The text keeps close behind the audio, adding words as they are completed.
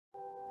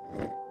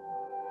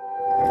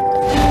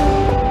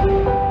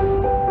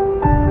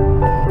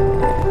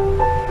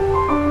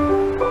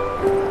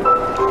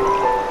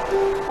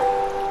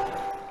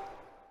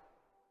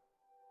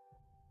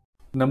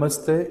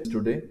Namaste.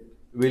 Today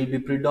we'll be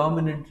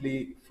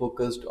predominantly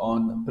focused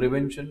on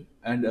prevention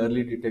and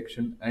early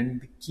detection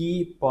and the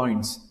key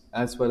points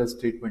as far as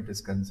treatment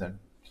is concerned.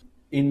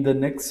 In the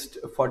next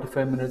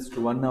 45 minutes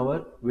to 1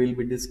 hour, we'll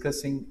be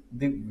discussing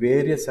the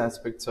various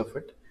aspects of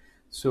it.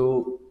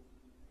 So,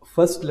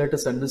 first, let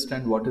us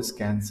understand what is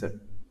cancer.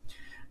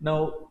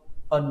 Now,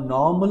 a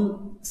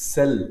normal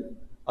cell,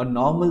 a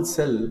normal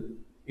cell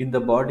in the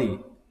body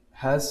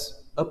has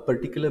a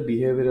particular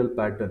behavioral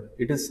pattern.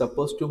 It is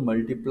supposed to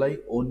multiply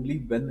only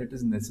when it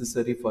is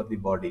necessary for the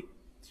body.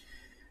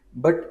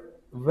 But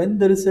when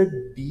there is a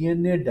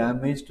DNA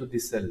damage to the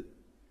cell,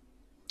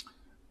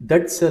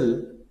 that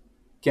cell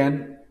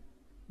can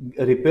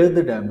repair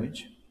the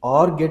damage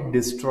or get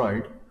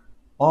destroyed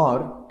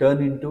or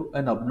turn into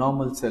an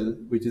abnormal cell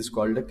which is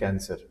called a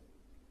cancer.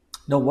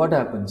 Now what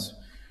happens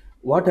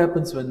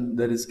when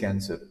there is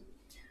cancer?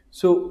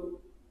 So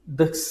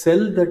the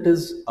cell that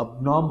is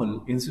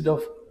abnormal, instead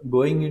of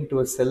going into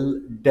a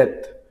cell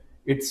death,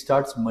 it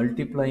starts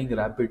multiplying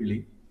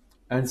rapidly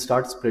and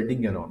starts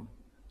spreading around.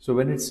 So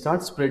when it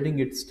starts spreading,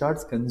 it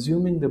starts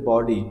consuming the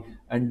body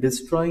and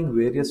destroying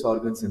various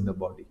organs in the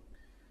body.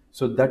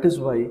 So that is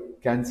why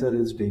cancer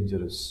is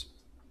dangerous.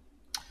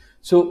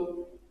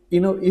 So,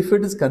 if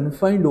it is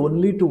confined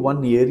only to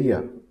one area,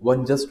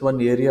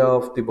 one area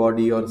of the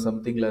body or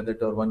something like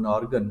that, or one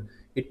organ,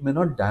 it may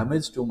not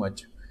damage too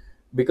much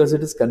because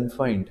it is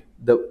confined.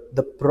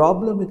 The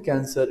problem with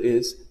cancer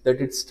is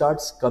that it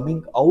starts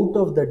coming out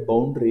of that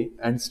boundary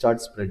and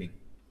starts spreading.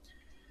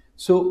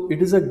 So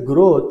it is a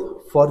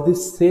growth for the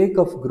sake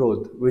of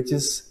growth, which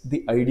is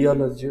the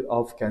ideology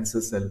of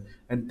cancer cell,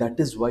 and that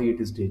is why it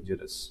is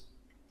dangerous.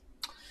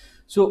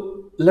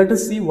 So let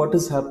us see what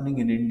is happening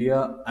in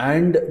India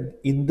and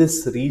in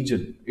this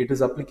region. It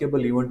is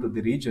applicable even to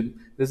the region.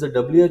 There's a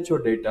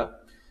WHO data.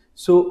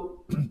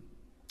 So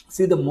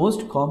see, the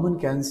most common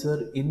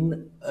cancer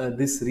in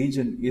this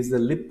region is the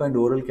lip and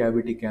oral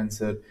cavity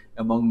cancer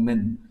among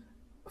men,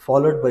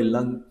 followed by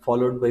lung,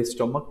 followed by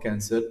stomach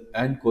cancer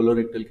and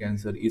colorectal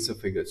cancer,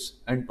 esophagus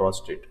and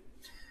prostate.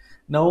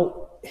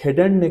 Now, head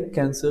and neck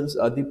cancers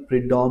are the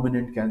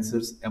predominant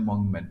cancers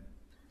among men.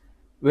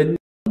 When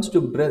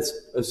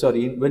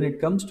it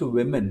comes to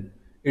women,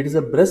 it is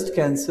a breast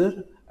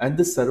cancer and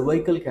the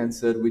cervical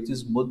cancer, which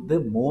is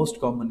the most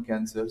common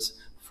cancers,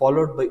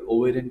 followed by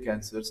ovarian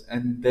cancers,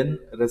 and then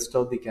rest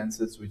of the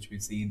cancers which we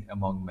see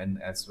among men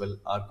as well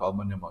are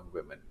common among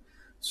women.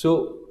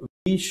 So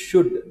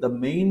the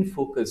main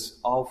focus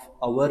of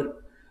our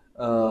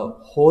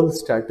whole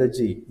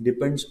strategy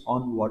depends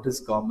on what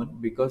is common,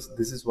 because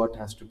this is what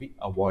has to be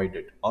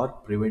avoided or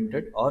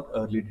prevented or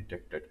early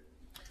detected.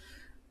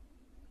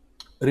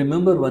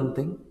 Remember one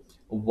thing: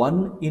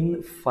 one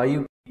in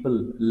five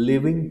people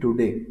living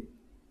today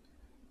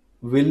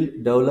will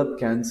develop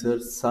cancer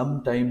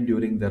sometime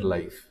during their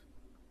life.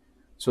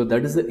 So,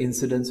 that is the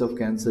incidence of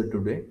cancer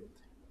today.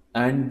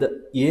 And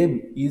the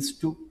aim is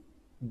to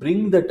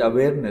bring that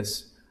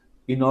awareness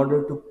in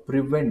order to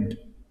prevent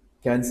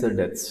cancer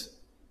deaths.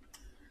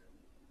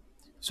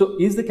 So,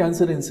 is the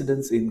cancer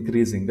incidence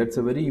increasing? That's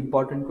a very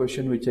important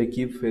question which I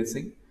keep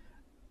facing.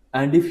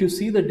 And if you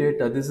see the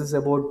data, this is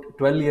about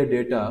 12-year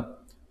data,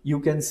 you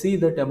can see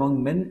that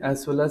among men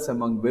as well as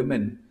among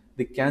women,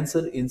 the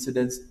cancer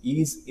incidence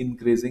is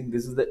increasing.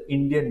 This is the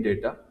Indian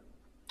data.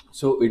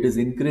 So it is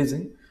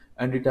increasing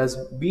and it has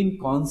been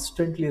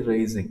constantly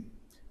rising.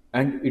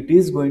 And it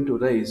is going to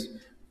rise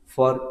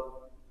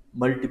for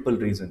multiple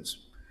reasons.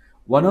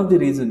 One of the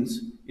reasons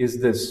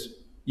is this.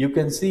 You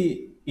can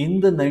see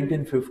in the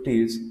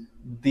 1950s,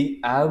 the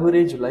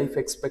average life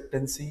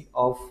expectancy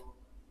of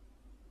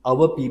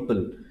our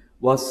people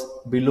was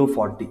below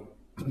 40.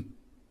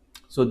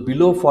 So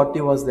below 40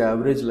 was the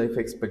average life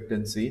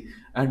expectancy,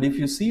 and if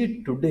you see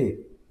it today,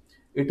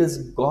 it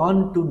has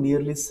gone to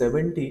nearly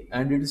 70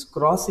 and it is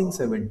crossing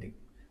 70,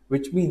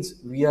 which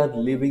means we are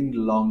living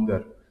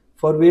longer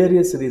for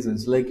various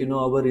reasons. Like,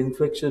 our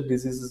infectious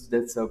diseases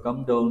deaths have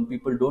come down.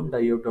 People don't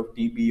die out of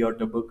TB or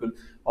tuberculosis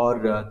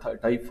or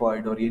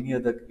typhoid or any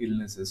other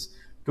illnesses.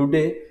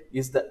 Today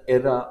is the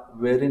era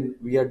wherein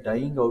we are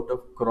dying out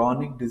of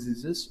chronic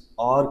diseases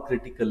or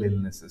critical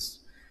illnesses.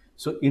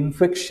 So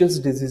infectious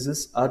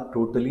diseases are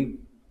totally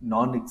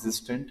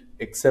non-existent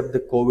except the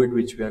COVID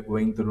which we are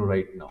going through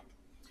right now.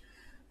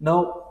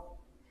 Now,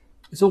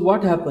 so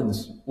what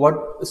happens?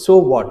 What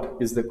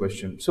is the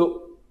question?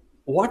 So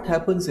what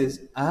happens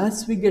is,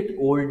 as we get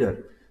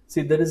older,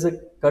 see, there is a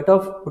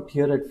cutoff put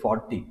here at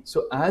 40.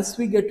 So as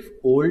we get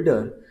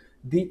older,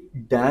 the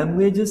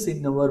damages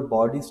in our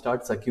body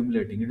starts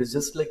accumulating. It is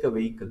just like a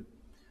vehicle.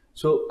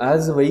 So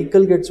as the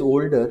vehicle gets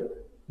older,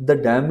 the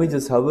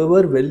damages,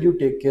 however well you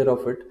take care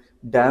of it,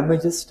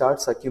 damages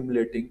starts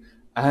accumulating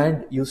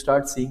and you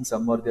start seeing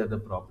some or the other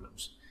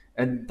problems.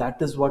 And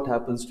that is what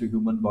happens to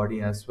human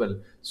body as well.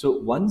 So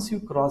once you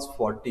cross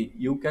 40,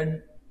 you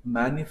can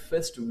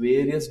manifest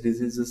various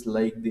diseases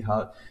like the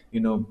heart,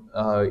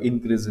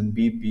 increase in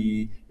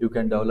BP, you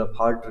can develop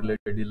heart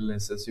related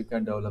illnesses, you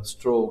can develop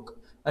stroke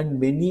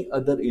and many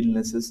other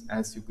illnesses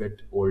as you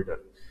get older.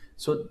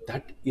 So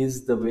that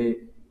is the way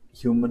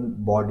human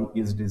body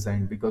is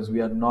designed, because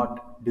we are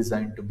not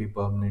designed to be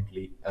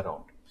permanently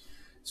around.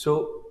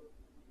 So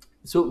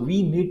so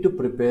we need to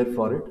prepare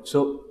for it.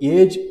 So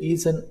age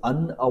is an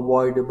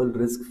unavoidable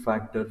risk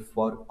factor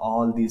for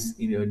all these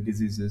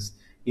diseases,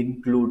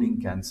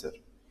 including cancer.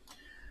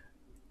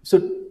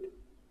 So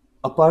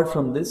apart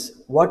from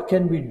this, what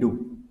can we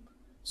do?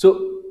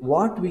 So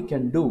what we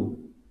can do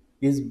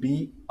is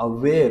be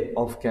aware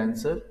of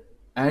cancer,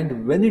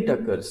 and when it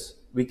occurs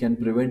we can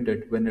prevent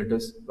it, when it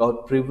is,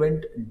 or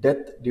prevent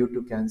death due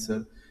to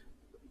cancer,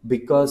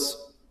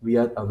 because we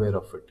are aware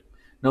of it.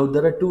 Now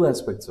there are two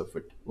aspects of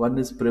it. One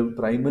is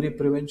primary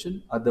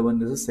prevention, other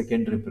one is a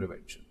secondary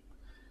prevention.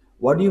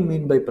 What do you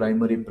mean by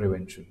primary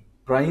prevention?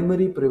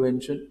 Primary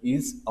prevention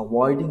is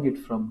avoiding it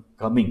from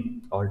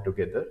coming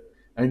altogether,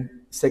 and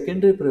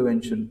secondary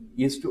prevention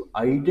is to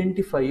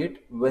identify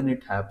it when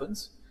it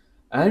happens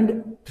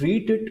and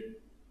treat it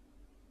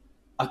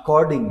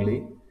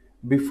accordingly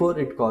before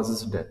it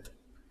causes death.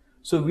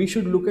 So we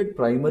should look at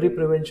primary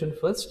prevention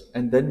first,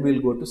 and then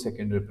we'll go to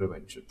secondary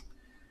prevention.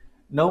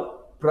 Now,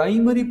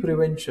 primary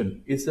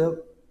prevention is a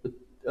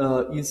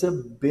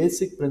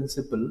basic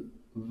principle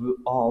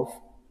of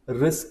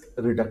risk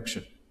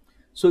reduction.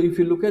 So, if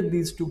you look at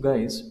these two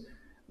guys,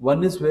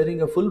 one is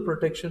wearing a full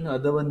protection,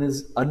 other one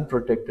is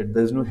unprotected.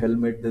 There's no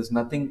helmet. There's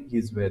nothing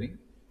he's wearing,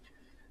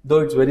 though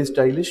it's very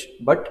stylish.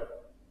 But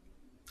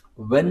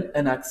when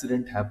an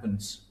accident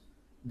happens,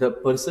 the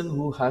person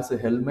who has a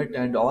helmet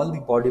and all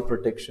the body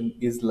protection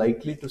is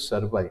likely to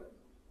survive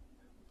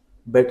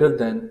better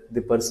than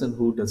the person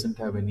who doesn't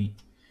have any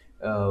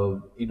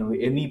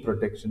any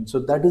protection. So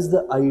that is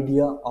the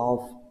idea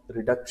of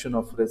reduction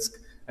of risk,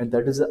 and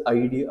that is the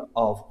idea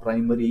of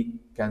primary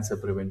cancer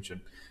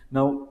prevention.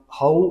 Now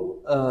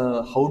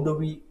how do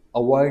we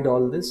avoid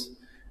all this?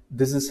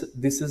 This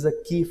is a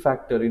key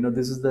factor.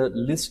 This is the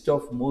list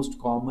of most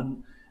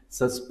common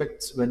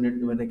suspects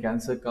when a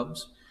cancer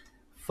comes.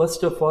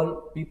 First of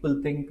all,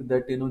 people think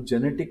that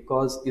genetic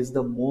cause is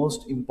the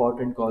most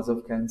important cause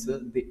of cancer.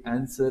 The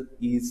answer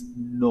is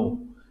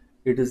no.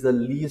 It is the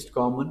least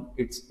common.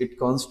 It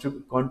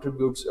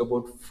contributes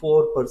about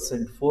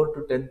 4%, 4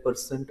 to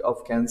 10%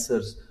 of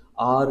cancers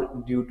are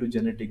due to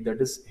genetic,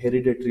 that is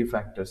hereditary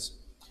factors.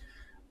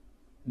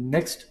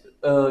 Next,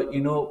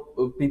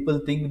 people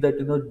think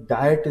that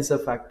diet is a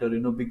factor.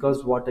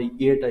 Because what I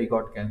ate, I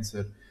got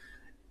cancer.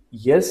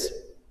 Yes,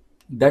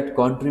 that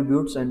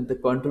contributes, and the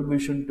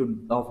contribution to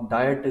of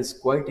diet is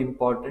quite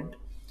important,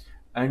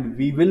 and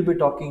we will be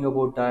talking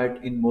about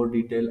diet in more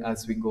detail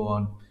as we go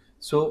on.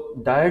 So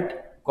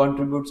diet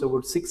contributes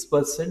about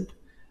 6%,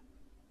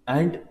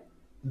 and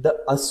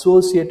the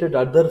associated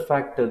other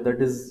factor,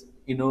 that is,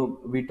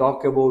 we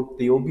talk about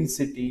the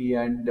obesity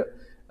and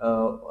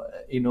uh,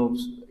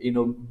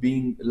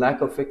 being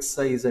lack of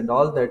exercise and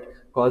all that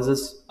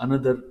causes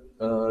another,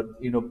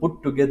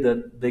 put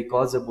together they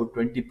cause about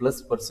 20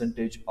 plus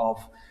percentage of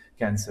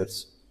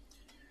cancers.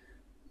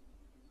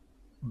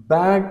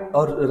 Bad,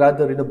 or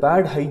rather,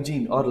 bad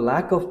hygiene or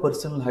lack of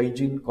personal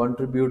hygiene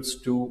contributes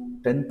to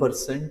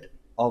 10%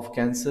 of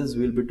cancers.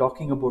 We'll be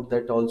talking about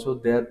that also.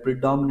 They are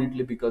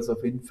predominantly because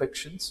of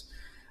infections.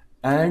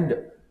 And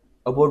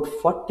about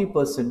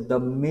 40%, the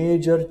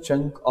major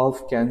chunk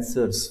of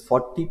cancers,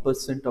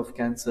 40% of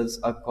cancers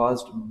are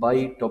caused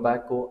by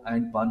tobacco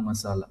and pan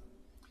masala.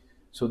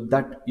 So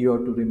that you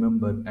have to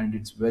remember, and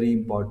it's very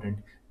important.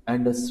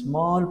 And a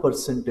small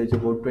percentage,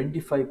 about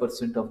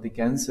 25% of the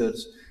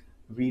cancers,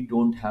 we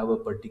don't have a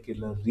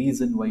particular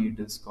reason why it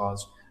is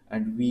caused.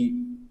 And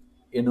we,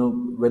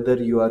 whether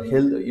you are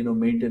health,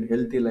 maintain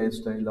healthy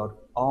lifestyle, or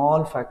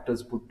all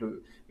factors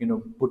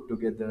put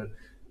together,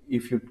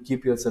 if you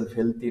keep yourself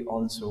healthy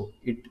also,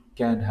 it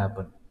can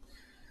happen.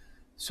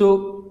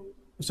 So,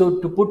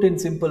 to put in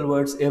simple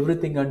words,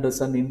 everything under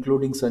sun,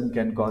 including sun,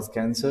 can cause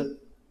cancer.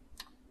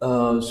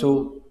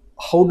 So,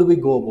 how do we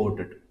go about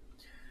it?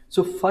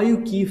 So,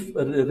 five key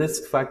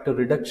risk factor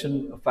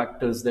reduction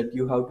factors that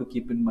you have to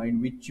keep in mind,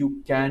 which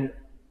you can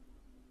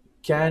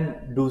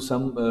do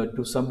some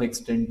to some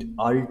extent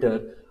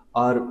alter,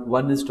 are: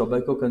 one is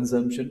tobacco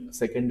consumption,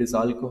 second is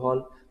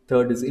alcohol,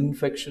 third is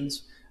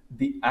infections,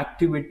 the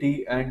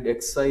activity and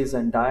exercise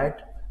and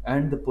diet,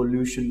 and the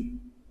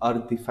pollution are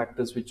the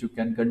factors which you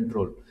can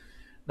control.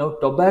 Now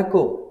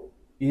tobacco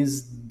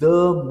is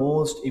the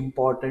most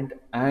important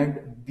and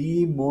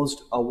the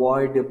most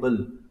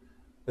avoidable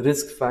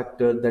risk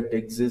factor that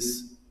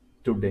exists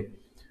today.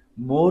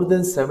 More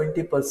than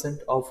 70%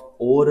 of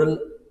oral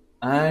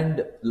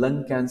and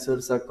lung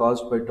cancers are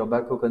caused by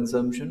tobacco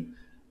consumption.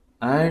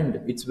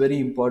 And it's very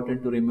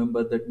important to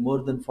remember that more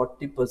than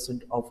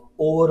 40% of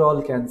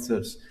overall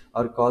cancers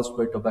are caused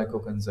by tobacco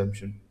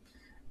consumption.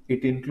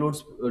 It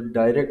includes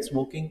direct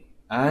smoking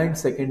and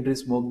secondary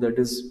smoke, that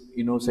is,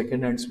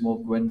 secondhand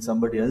smoke when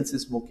somebody else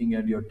is smoking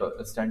and you're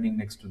standing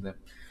next to them.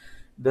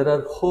 There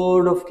are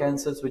horde of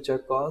cancers which are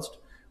caused,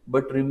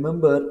 but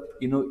remember,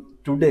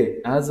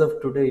 today, as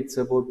of today, it's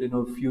about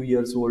few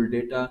years old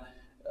data.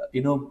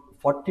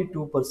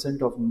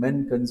 42% of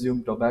men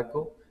consume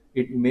tobacco.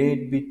 It may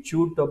be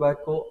chewed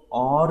tobacco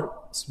or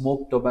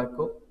smoked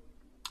tobacco.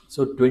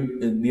 So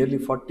nearly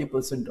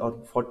 40% or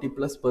 40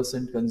 plus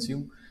percent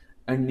consume,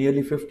 and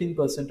nearly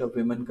 15% of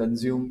women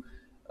consume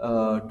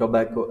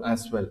tobacco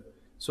as well.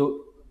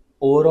 So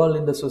overall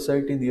in the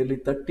society, nearly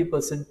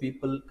 30%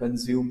 people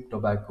consume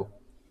tobacco.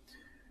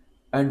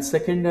 And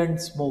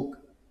second-hand smoke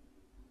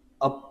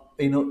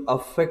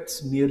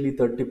affects nearly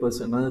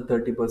 30%, another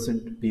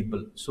 30%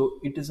 people. So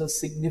it is a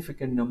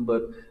significant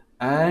number.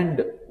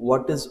 And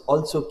what is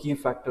also key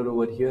factor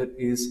over here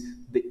is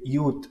the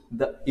youth,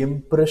 the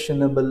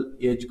impressionable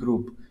age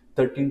group,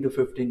 13 to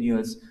 15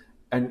 years,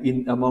 and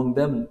in among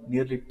them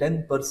nearly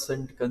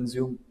 10%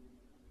 consume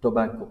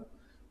tobacco.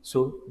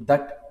 So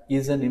that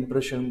is an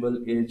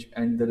impressionable age,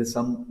 and there is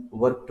some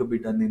work to be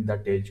done in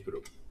that age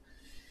group.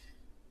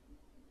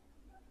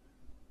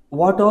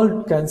 What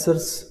all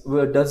cancers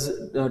does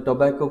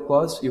tobacco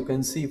cause? You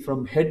can see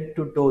from head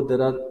to toe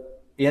there are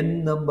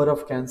n number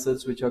of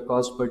cancers which are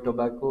caused by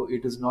tobacco.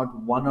 It is not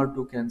one or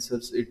two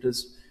cancers, it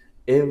is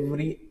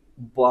every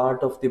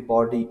part of the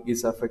body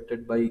is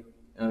affected by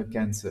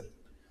cancer.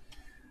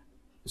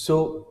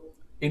 So,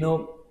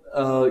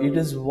 it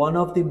is one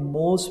of the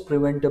most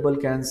preventable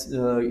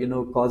cancer,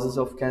 causes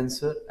of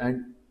cancer,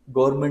 and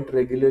government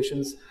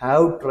regulations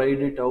have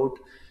tried it out.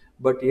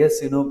 But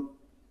yes,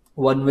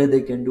 one way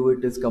they can do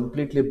it is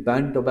completely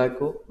ban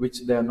tobacco,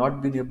 which they have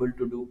not been able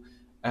to do.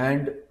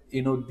 And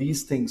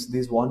these things,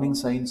 these warning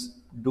signs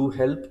do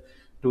help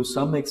to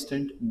some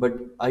extent, but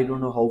I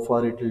don't know how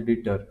far it will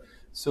deter.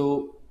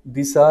 So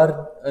these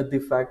are the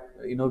fact,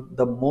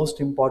 the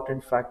most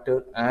important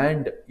factor.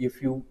 And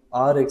if you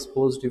are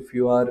exposed, if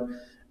you are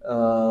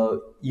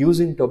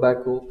using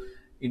tobacco,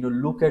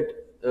 look at,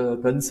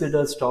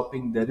 consider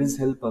stopping. There is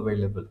help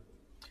available.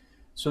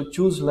 So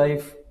choose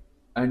life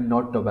and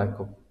not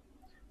tobacco.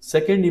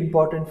 Second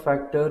important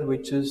factor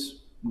which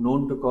is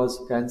known to cause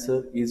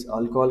cancer is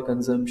alcohol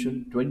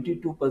consumption.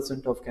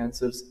 22% of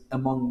cancers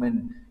among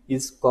men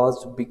is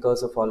caused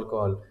because of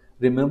alcohol.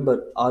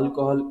 Remember,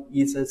 alcohol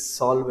is a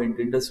solvent,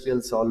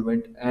 industrial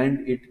solvent,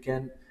 and it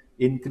can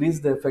increase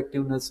the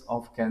effectiveness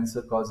of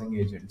cancer causing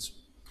agents.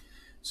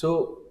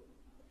 So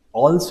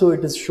also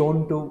it is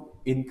shown to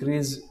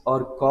increase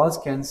or cause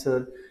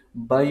cancer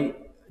by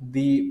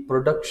the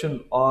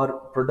production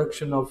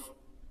of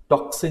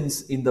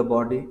toxins in the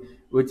body,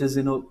 which is,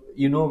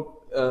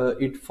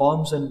 it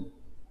forms an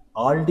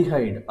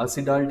aldehyde,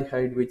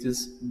 acetaldehyde, which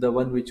is the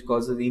one which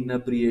causes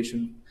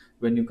inebriation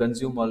when you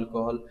consume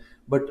alcohol.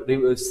 But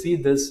see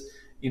this,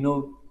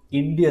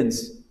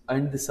 Indians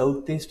and the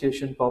Southeast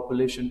Asian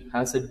population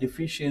has a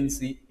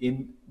deficiency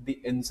in the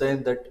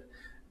enzyme that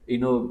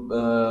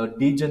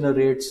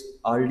degenerates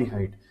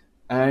aldehyde,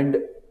 and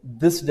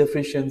this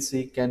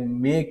deficiency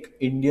can make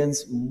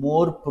Indians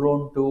more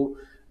prone to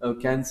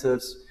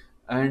cancers.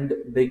 And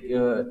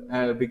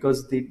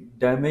because the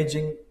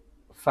damaging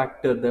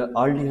factor, the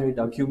aldehyde,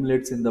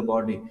 accumulates in the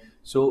body.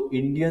 So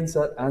Indians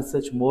are as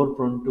such more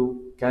prone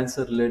to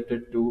cancer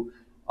related to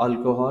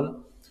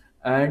alcohol.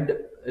 And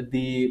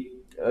the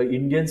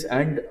Indians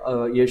and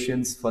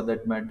Asians for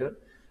that matter.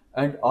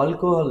 And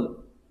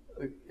alcohol,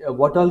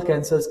 what all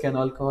cancers can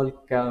alcohol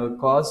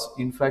cause?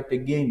 In fact,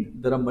 again,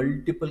 there are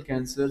multiple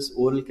cancers: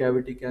 oral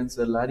cavity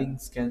cancer,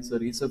 larynx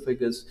cancer,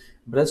 esophagus,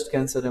 breast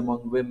cancer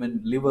among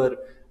women, liver,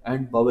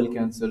 and bowel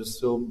cancer.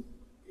 So,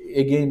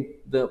 again,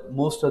 the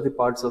most of the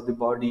parts of the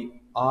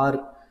body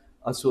are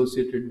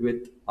associated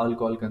with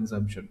alcohol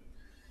consumption.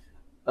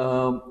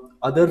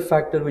 Other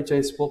factor which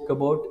I spoke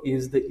about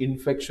is the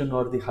infection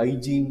or the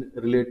hygiene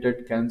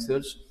related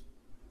cancers.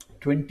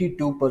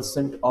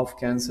 22% of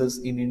cancers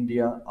in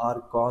India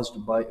are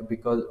caused by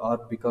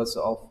because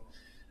of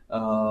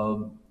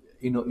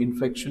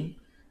infection,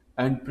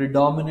 and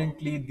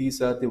predominantly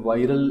these are the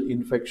viral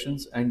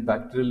infections and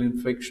bacterial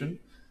infection.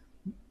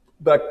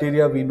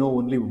 Bacteria, we know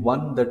only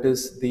one, that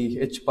is the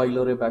H.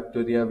 pylori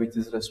bacteria, which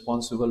is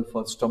responsible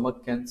for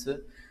stomach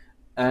cancer.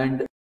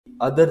 And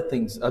other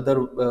things, other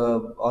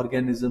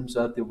organisms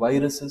are the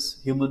viruses: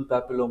 human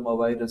papilloma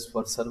virus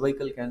for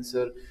cervical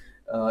cancer,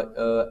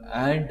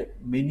 and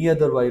many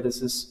other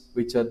viruses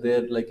which are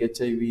there, like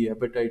HIV,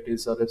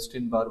 hepatitis, or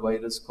Epstein-Barr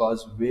virus,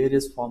 cause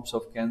various forms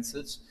of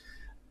cancers.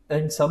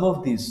 And some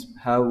of these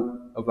have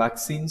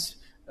vaccines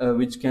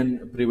which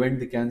can prevent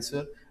the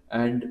cancer.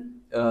 And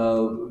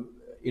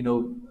you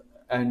know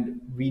and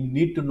we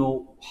need to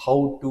know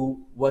how to,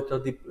 what are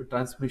the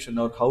transmission,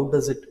 or how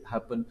does it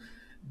happen.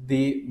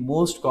 The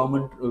most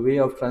common way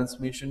of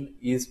transmission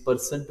is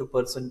person to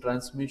person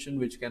transmission,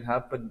 which can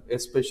happen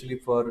especially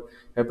for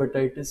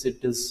hepatitis.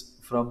 It is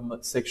from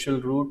sexual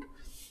route.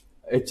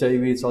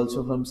 HIV is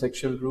also from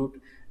sexual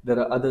route. There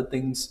are other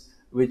things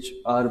which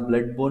are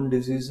bloodborne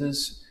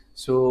diseases.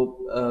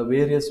 So,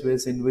 various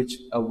ways in which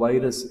a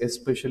virus,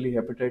 especially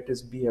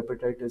hepatitis B,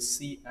 hepatitis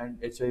C, and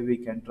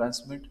HIV, can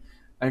transmit.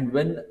 And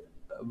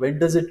when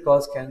does it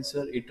cause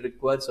cancer? It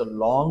requires a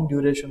long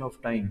duration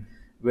of time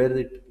where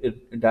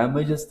it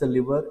damages the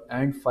liver,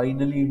 and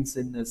finally it's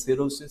in a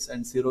cirrhosis,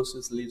 and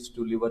cirrhosis leads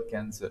to liver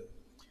cancer.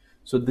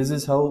 So this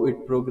is how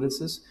it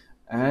progresses,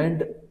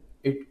 and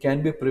it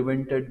can be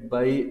prevented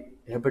by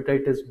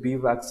hepatitis B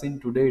vaccine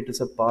today, it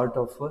is a part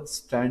of a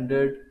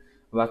standard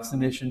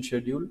vaccination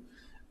schedule.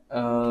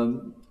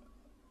 Um,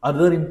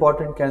 Other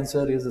important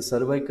cancer is the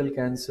cervical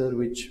cancer,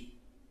 which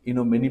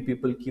many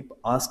people keep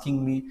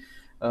asking me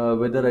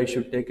whether I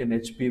should take an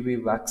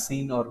HPV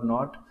vaccine or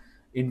not.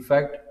 In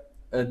fact,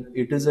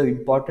 it is an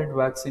important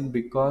vaccine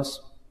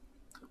because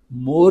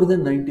more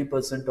than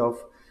 90%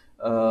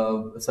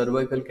 of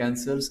cervical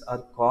cancers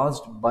are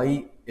caused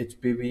by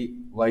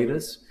HPV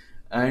virus,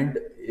 and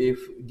if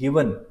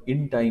given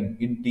in time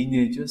in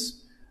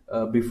teenagers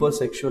before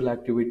sexual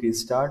activity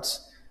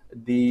starts,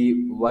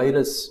 the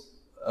virus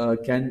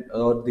can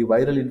or the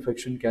viral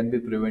infection can be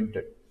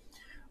prevented.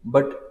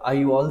 But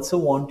I also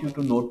want you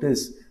to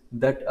notice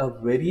that a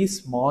very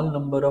small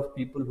number of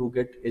people who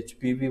get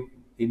HPV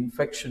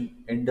infection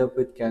end up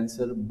with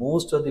cancer.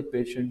 Most of the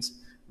patients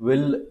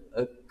will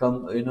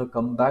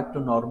come back to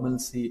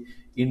normalcy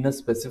in a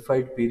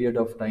specified period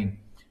of time.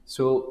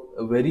 So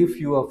very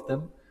few of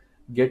them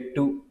get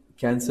to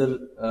cancer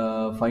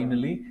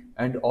finally,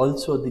 and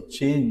also the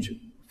change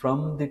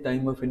from the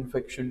time of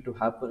infection to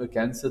happen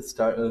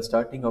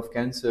starting of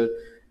cancer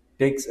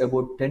takes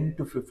about 10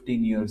 to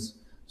 15 years.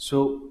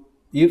 So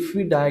if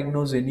we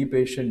diagnose any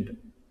patient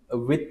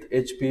with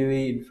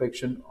HPV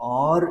infection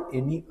or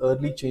any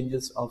early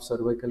changes of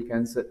cervical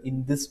cancer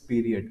in this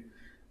period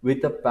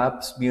with a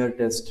pap smear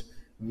test,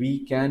 we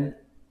can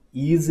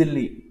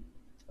easily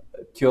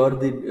cure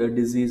the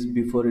disease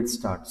before it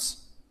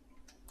starts.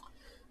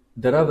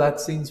 There are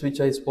vaccines which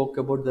I spoke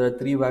about. There are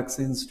three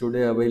vaccines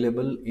today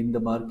available in the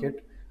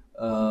market.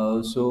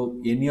 So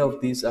any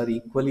of these are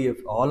equally, if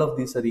all of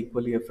these are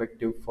equally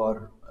effective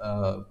for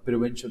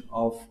prevention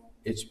of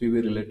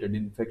HPV related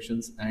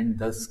infections and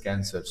thus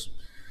cancers.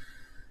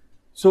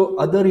 So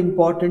other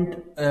important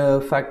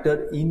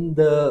factor in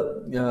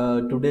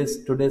the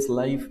today's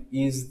life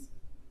is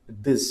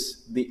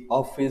this, the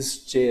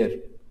office chair,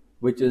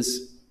 which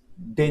is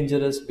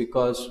dangerous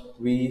because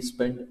we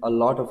spend a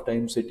lot of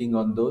time sitting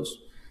on those.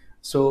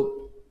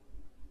 So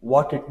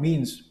what it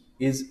means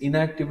is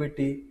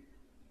inactivity,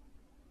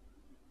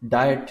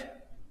 diet,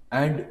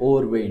 and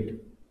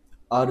overweight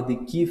are the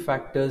key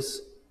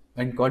factors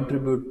and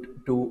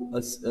contribute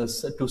to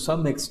to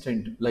some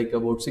extent, like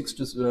about six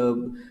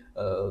to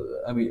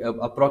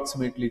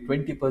approximately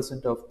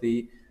 20% of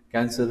the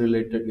cancer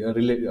related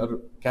or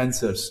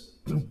cancers.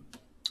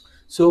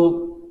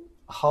 So,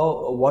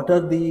 what are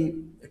the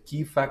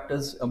key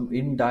factors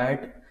in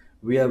diet?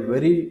 We are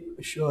very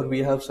sure we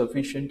have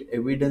sufficient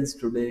evidence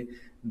today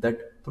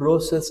that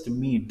processed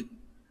meat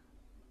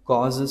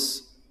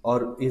causes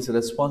or is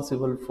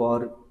responsible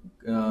for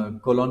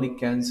colonic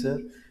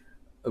cancer.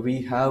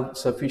 We have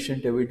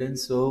sufficient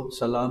evidence. So,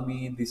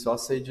 salami, the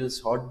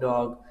sausages, hot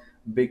dog,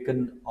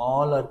 bacon,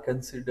 all are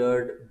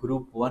considered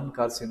group 1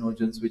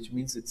 carcinogens, which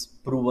means it's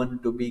proven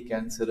to be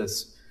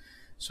cancerous.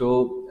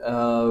 So,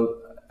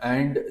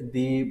 and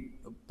the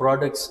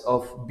products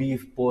of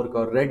beef, pork,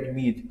 or red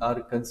meat are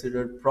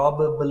considered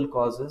probable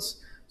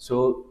causes.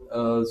 So,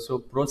 so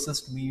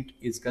processed meat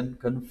is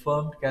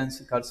confirmed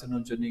cancer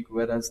carcinogenic,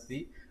 whereas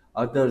the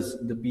others,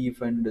 the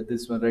beef and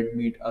this one, red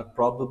meat, are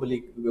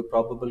probably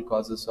probable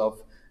causes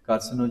of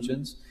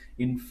carcinogens.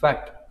 In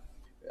fact,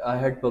 I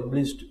had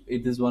published,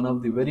 it is one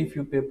of the very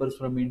few papers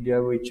from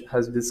India which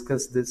has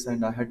discussed this,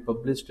 and I had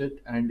published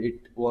it, and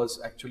it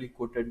was actually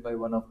quoted by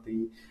one of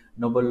the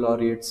Nobel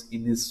laureates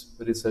in his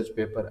research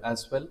paper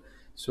as well.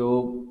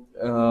 So,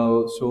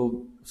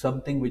 so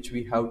something which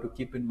we have to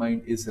keep in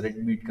mind is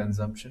red meat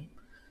consumption.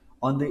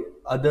 On the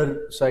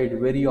other side,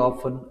 very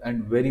often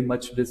and very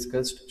much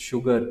discussed,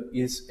 sugar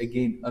is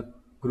again a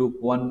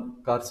group 1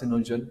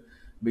 carcinogen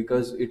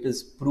because it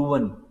is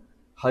proven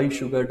high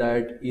sugar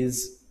diet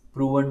is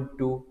proven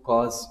to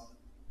cause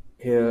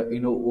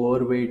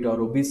overweight or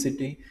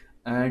obesity,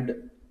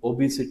 and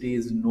obesity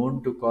is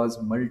known to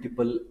cause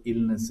multiple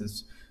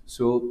illnesses.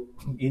 So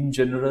in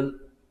general,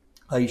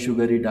 high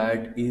sugary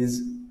diet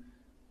is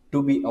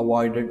to be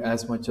avoided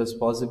as much as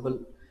possible,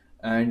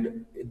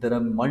 and there are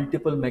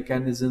multiple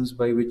mechanisms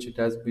by which it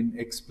has been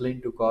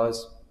explained to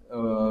cause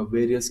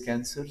various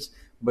cancers.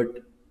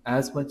 But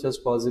as much as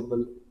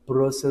possible,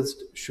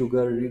 processed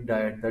sugary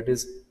diet, that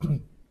is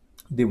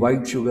the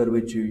white sugar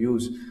which you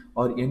use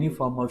or any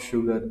form of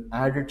sugar,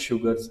 added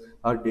sugars,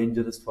 are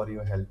dangerous for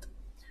your health.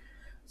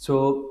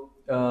 So,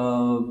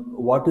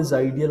 what is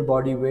ideal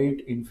body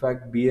weight? In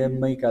fact,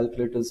 BMI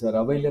calculators are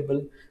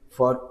available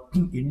for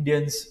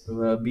Indians.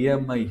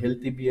 BMI,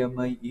 healthy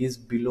BMI is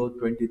below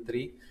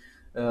 23,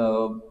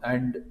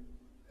 and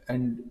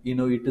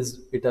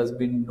it has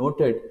been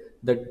noted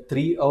that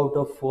 3 out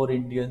of 4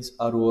 Indians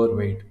are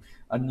overweight.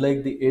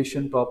 Unlike the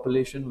Asian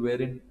population,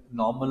 wherein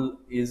normal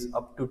is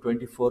up to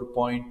 24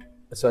 point,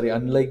 sorry,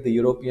 unlike the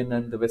European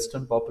and the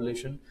Western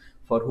population,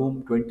 for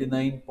whom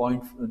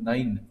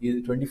 29.9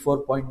 is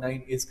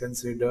 24.9 is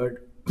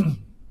considered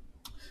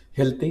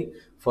healthy.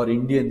 For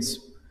Indians,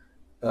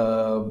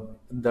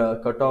 the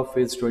cutoff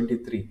is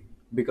 23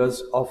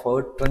 because of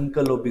our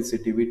truncal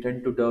obesity. We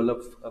tend to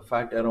develop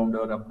fat around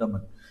our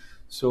abdomen.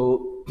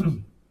 So,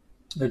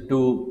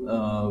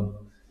 to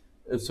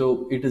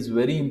So it is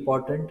very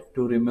important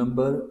to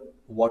remember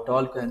what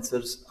all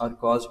cancers are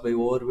caused by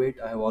overweight.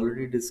 I have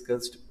already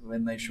discussed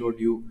when I showed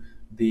you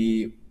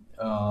the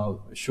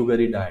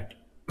sugary diet.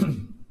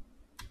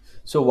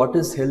 So, what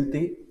is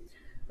healthy?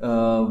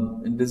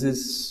 And this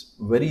is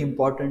very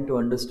important to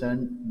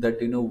understand that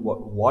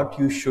what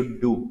you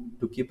should do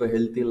to keep a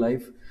healthy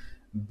life,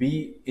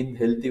 be in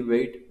healthy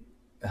weight,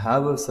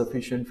 have a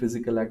sufficient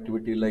physical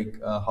activity like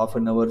half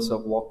an hours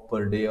of walk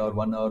per day or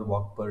 1 hour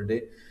walk per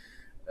day.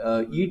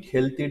 Eat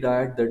healthy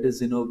diet, that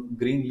is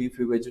green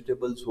leafy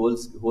vegetables,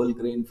 whole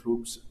grain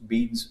fruits,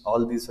 beans,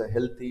 all these are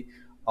healthy.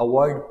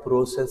 Avoid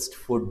processed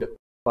food,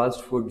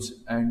 fast foods,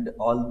 and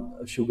all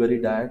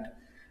sugary diet.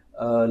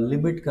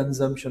 Limit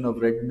consumption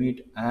of red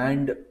meat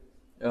and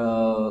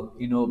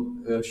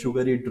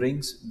sugary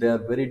drinks, they are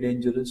very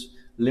dangerous.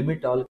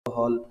 Limit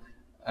alcohol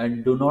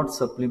and do not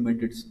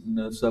supplement its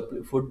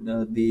food.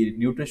 The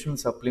nutritional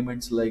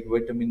supplements like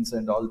vitamins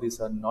and all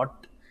these are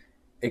not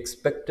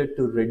expected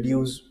to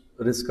reduce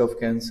risk of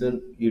cancer.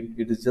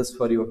 It is just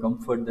for your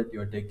comfort that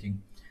you are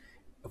taking.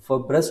 For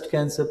breast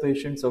cancer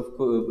patients,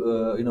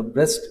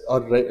 breast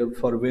or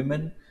for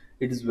women,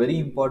 it is very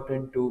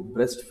important to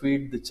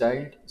breastfeed the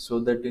child so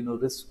that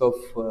risk of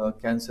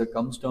cancer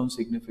comes down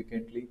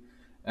significantly.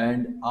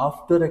 And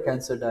after a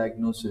cancer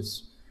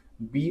diagnosis,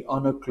 be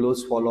on a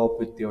close follow up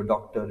with your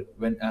doctor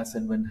when as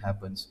and when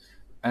happens.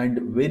 And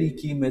very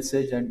key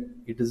message, and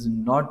it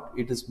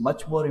is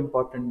much more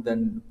important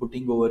than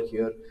putting over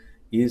here,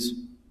 is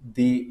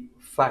the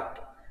fact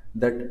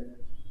that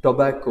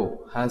tobacco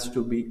has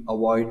to be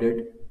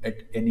avoided at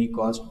any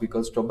cost,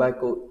 because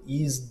tobacco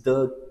is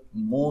the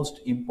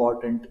most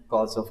important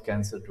cause of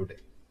cancer today.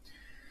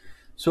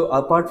 So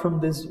apart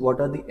from this,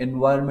 what are the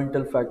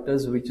environmental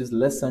factors which is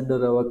less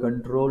under our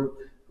control?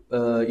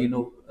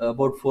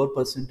 About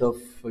 4%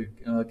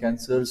 of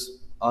cancers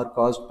are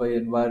caused by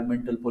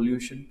environmental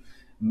pollution.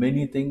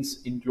 Many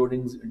things,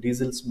 including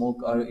diesel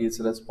smoke, is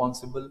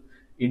responsible.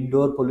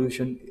 Indoor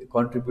pollution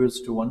contributes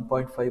to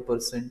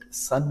 1.5%.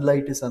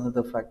 Sunlight is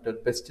another factor.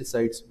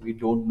 Pesticides, we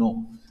don't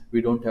know.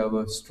 We don't have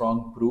a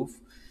strong proof.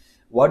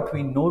 What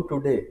we know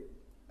today,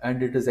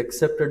 and it is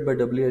accepted by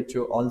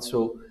WHO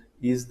also,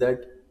 is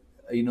that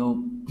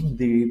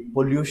the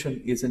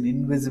pollution is an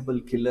invisible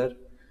killer,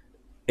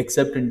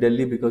 except in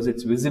Delhi because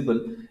it's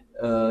visible.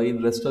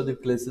 In rest of the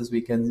places,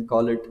 we can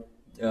call it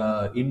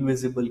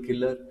invisible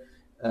killer.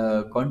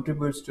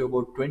 Contributes to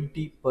about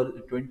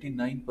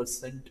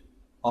 29%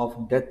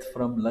 of death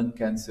from lung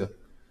cancer.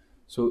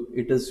 So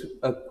it is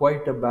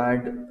quite a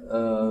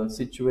bad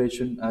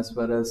situation as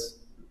far as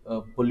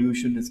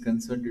pollution is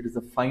concerned. It is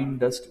a fine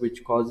dust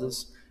which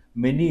causes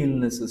many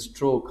illnesses,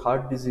 stroke,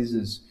 heart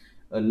diseases,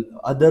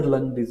 other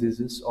lung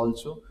diseases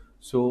also.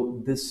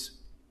 So this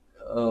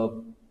uh,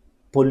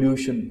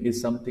 pollution is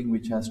something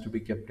which has to be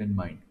kept in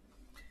mind.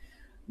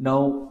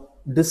 Now,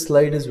 this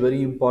slide is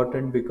very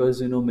important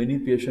because many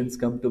patients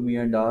come to me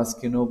and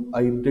ask,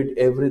 I did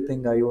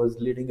everything, I was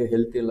leading a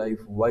healthy life.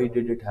 Why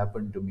did it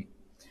happen to me?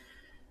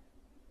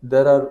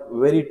 There are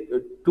very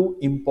two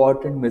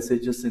important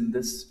messages in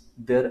this.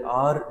 There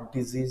are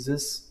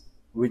diseases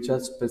which are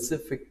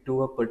specific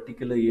to a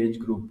particular age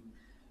group.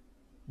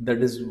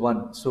 That is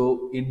one.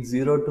 So in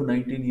 0 to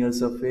 19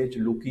 years of age,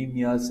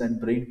 leukemias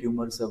and brain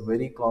tumors are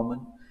very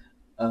common,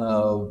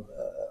 uh,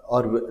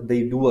 or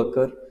they do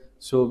occur.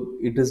 So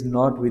it is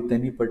not with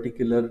any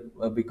particular,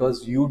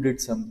 because you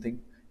did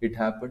something, it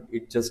happened,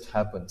 it just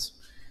happens.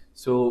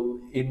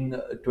 So in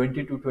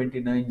 20 to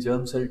 29,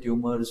 germ cell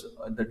tumors,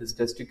 that is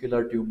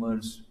testicular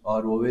tumors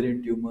or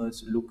ovarian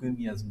tumors,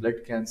 leukemias,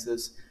 blood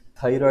cancers,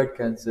 thyroid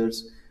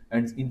cancers,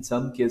 and in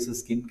some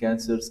cases skin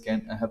cancers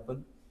can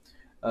happen.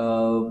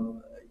 uh,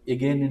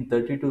 Again, in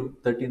 30 to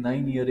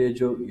 39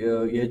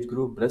 age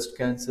group, breast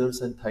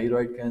cancers and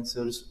thyroid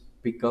cancers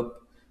pick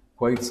up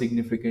quite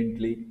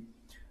significantly.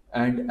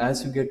 And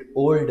as you get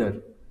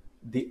older,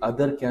 the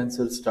other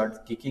cancers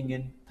start kicking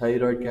in.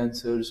 Thyroid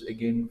cancers,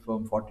 again,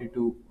 from 40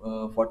 to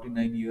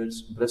 49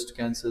 years, breast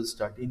cancers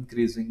start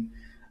increasing.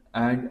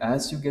 And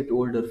as you get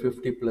older,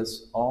 50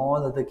 plus,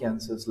 all other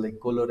cancers like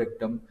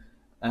colorectum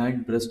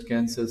and breast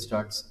cancer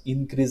starts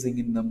increasing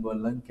in number.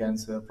 Lung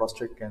cancer,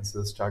 prostate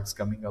cancer starts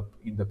coming up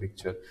in the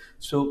picture.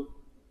 So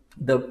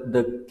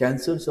the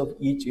cancers of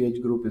each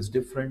age group is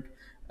different,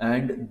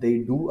 and they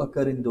do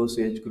occur in those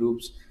age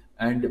groups.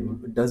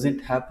 And does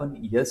it happen?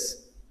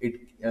 Yes,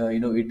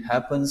 it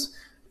happens.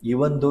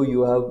 Even though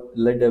you have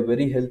led a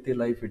very healthy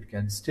life, it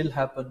can still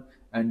happen,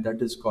 and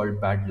that is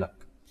called bad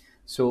luck.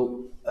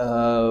 So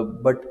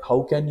but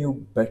how can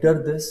you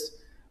better this?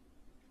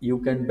 You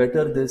can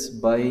better this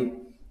by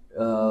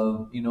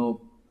a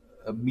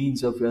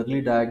means of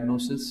early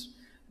diagnosis.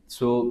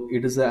 So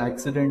it is an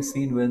accident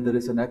scene. When there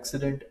is an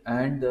accident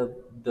and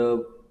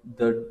the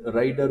the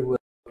rider who has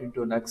got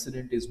into an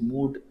accident is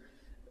moved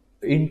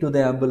into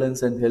the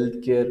ambulance and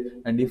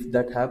healthcare, and if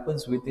that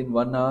happens within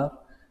 1 hour,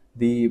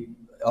 the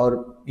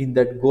or in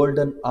that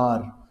golden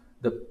hour,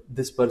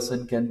 this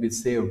person can be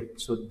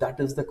saved. So that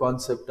is the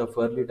concept of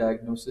early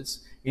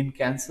diagnosis. In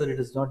cancer, it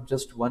is not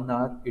just 1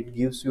 hour, it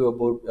gives you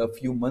about a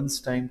few months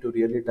time to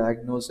really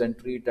diagnose and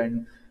treat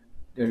and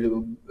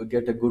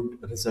get a good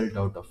result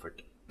out of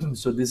it.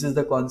 So this is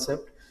the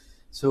concept.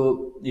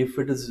 So if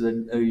it is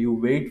you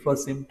wait for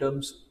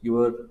symptoms,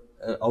 your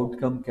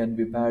outcome can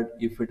be bad.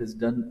 If it is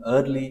done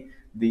early,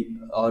 the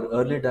or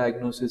early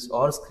diagnosis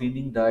or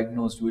screening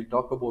diagnosed, we'll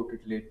talk about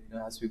it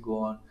later as we go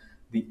on,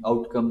 the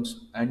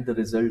outcomes and the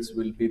results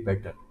will be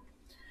better.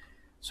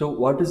 So,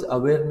 what is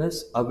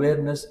awareness?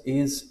 Awareness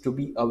is to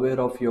be aware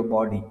of your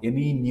body.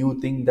 Any new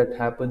thing that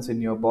happens in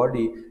your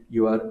body,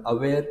 you are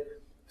aware.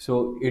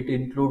 So, it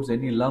includes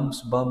any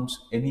lumps, bumps,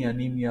 any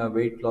anemia,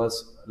 weight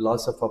loss,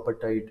 loss of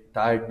appetite,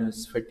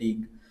 tiredness,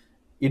 fatigue,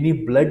 any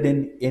blood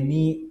in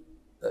any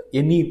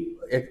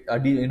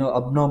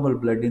abnormal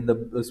blood in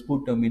the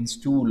sputum, in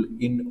stool,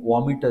 in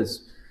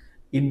vomitus,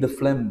 in the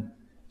phlegm.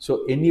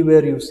 So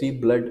anywhere you see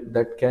blood,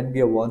 that can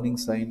be a warning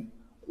sign.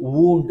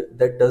 Wound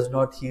that does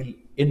not heal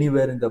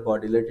anywhere in the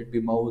body, let it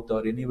be mouth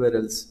or anywhere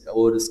else,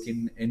 or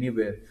skin,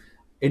 anywhere,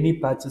 any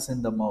patches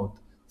in the mouth,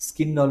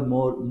 skin or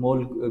more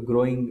mole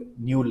growing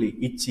newly,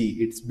 itchy,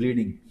 it's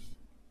bleeding,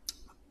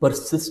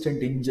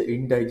 persistent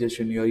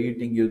indigestion, you're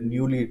eating, you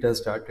newly it has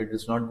started,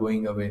 it's not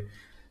going away,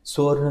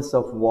 soreness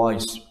of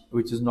voice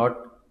which is not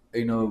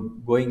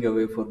going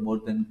away for more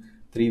than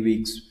 3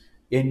 weeks,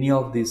 any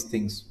of these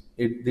things,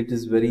 it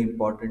is very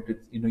important.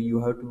 You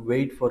have to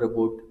wait for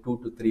about 2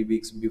 to 3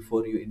 weeks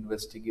before you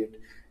investigate.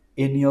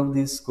 Any of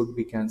these could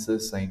be cancer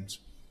signs.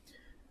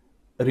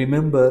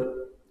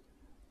 Remember,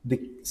 the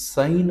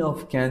sign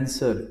of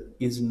cancer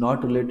is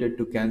not related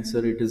to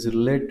cancer, it is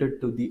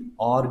related to the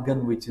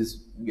organ which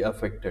is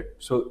affected.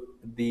 So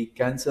the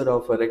cancer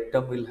of a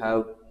rectum will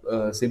have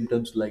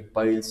symptoms like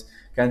piles,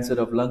 cancer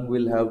of lung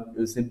will have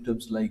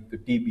symptoms like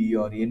TB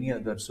or any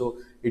other. So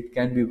it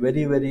can be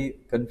very, very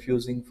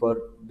confusing for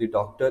the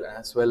doctor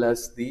as well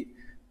as the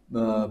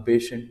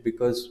patient,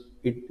 because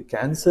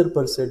cancer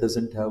per se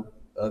doesn't have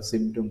a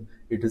symptom,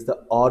 it is the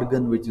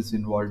organ which is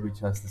involved which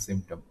has the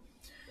symptom.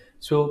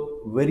 So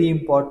very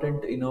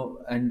important,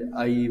 and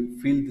I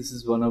feel this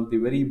is one of the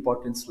very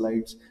important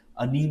slides.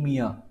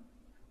 Anemia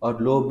or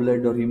low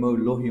blood or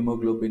low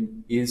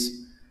hemoglobin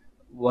is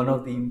one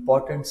of the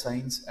important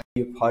signs.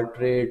 And heart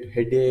rate,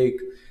 headache,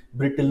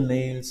 brittle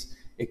nails,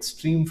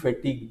 extreme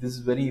fatigue. This is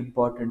very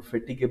important.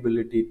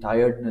 Fatigability,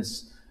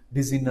 tiredness,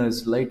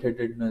 dizziness,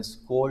 lightheadedness,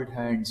 cold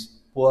hands,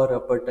 poor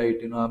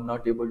appetite. I'm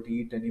not able to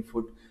eat any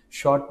food.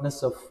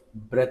 Shortness of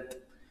breath,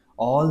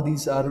 all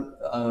these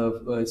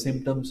are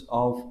symptoms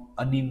of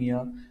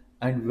anemia.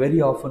 And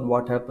very often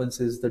what happens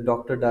is the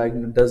doctor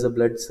does a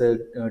blood cell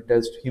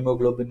test,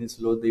 hemoglobin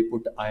is low, they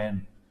put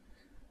iron.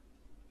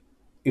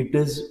 It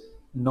is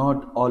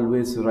not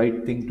always the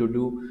right thing to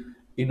do.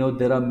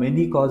 There are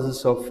many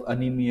causes of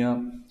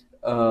anemia.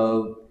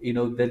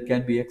 There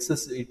can be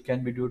excess, it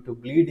can be due to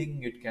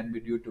bleeding, it can be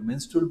due to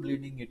menstrual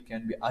bleeding, it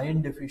can be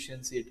iron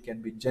deficiency, it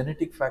can be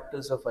genetic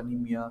factors of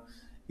anemia,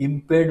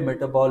 impaired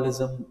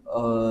metabolism,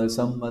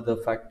 some other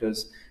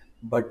factors.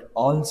 But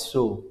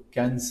also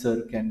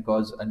cancer can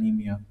cause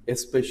anemia,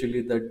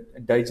 especially the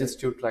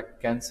digestive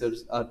tract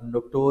cancers are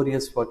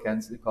notorious for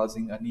cancer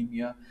causing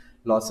anemia,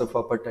 loss of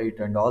appetite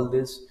and all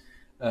this.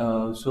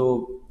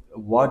 So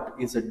what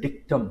is a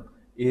dictum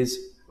is,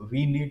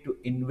 we need to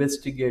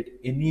investigate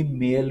any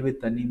male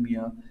with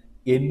anemia,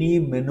 any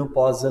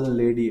menopausal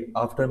lady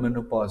after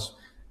menopause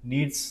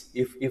needs,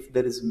 if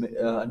there is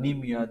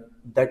anemia,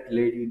 that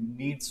lady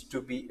needs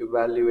to be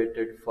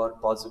evaluated for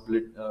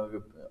possibility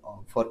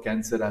for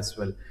cancer as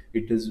well.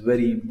 It is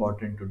very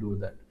important to do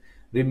that.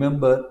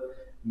 Remember,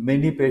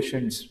 many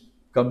patients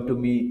come to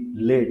me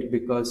late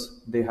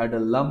because they had a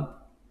lump,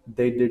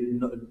 they did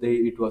not,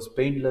 it was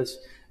painless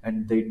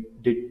and they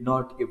did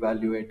not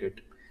evaluate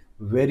it.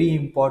 Very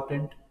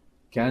important.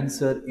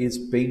 Cancer is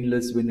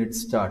painless when it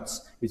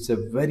starts, it's a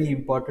very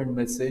important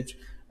message.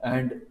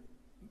 And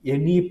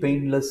any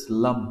painless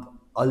lump,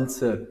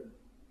 ulcer,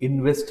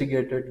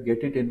 investigated,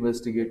 get it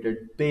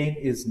investigated. Pain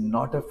is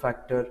not a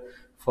factor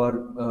for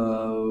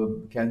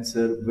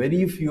cancer.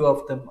 Very few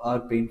of them are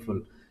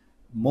painful,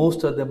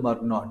 most of them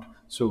are not.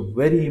 So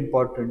very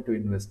important to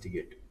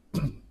investigate.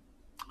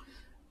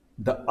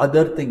 The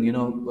other thing,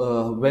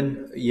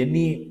 when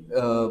any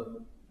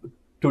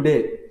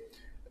today,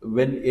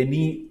 when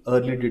any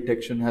early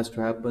detection has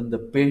to happen, the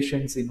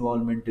patient's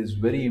involvement is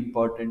very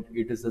important.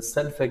 It is the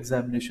self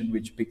examination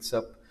which picks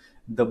up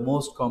the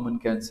most common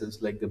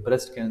cancers like the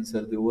breast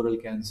cancer, the oral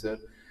cancer,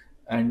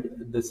 and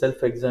the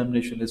self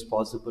examination is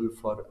possible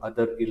for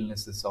other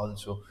illnesses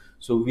also.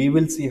 So we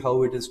will see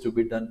how it is to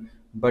be done,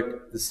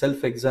 but the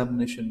self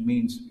examination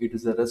means it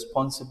is a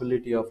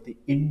responsibility of the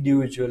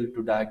individual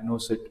to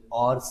diagnose it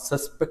or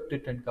suspect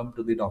it and come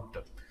to the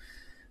doctor.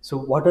 So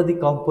what are the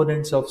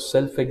components of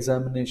self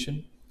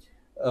examination?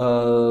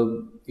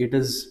 It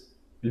is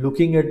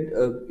looking at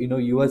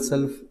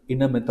yourself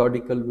in a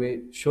methodical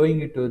way,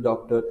 showing it to a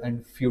doctor,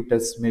 and few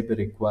tests may be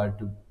required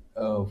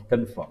to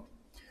confirm.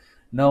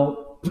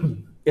 Now,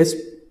 yes,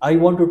 I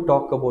want to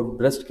talk about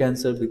breast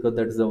cancer because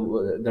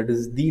that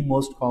is the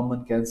most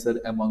common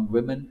cancer among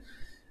women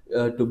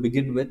to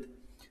begin with.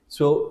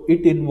 So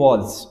it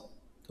involves,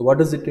 what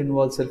does it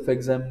involve?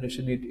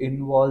 Self-examination. It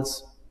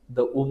involves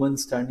the woman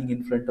standing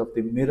in front of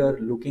the mirror,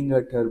 looking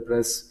at her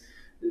breasts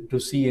to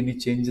see any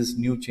changes,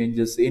 new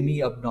changes,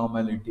 any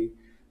abnormality.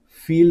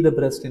 Feel the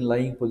breast in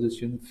lying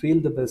position. Feel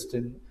the breast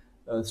in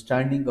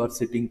standing or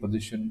sitting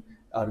position.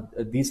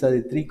 These are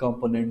the three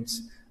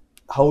components.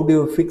 How do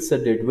you fix a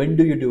date? When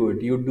do you do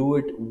it? You do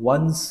it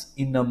once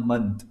in a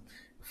month.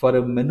 For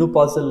a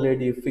menopausal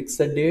lady, you fix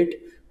a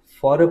date.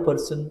 For a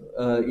person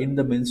in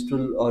the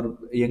menstrual or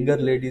younger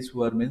ladies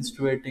who are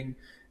menstruating,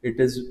 it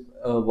is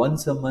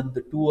once a month,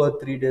 2 or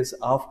 3 days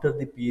after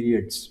the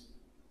periods,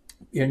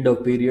 end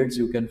of periods.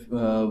 You can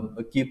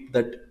keep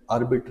that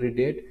arbitrary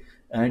date,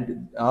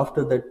 and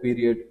after that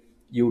period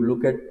you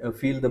look at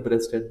feel the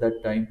breast at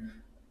that time,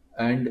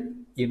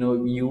 and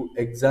you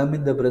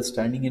examine the breast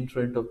standing in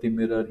front of the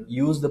mirror.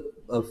 Use the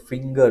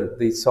finger,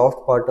 the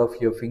soft part of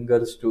your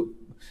fingers, to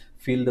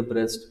feel the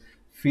breast.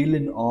 Feel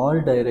in all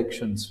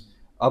directions,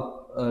 up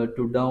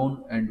to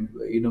down, and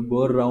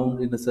go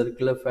around in a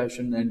circular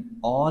fashion, and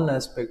all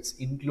aspects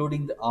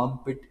including the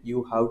armpit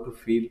you have to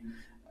feel,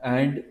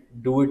 and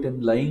do it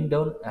in lying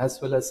down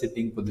as well as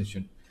sitting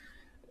position.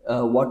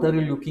 What are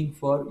you looking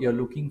for? You're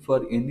looking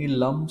for any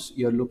lumps,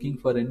 you're looking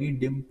for any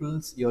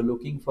dimples, you're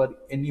looking for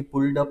any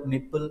pulled up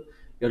nipple,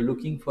 you're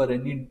looking for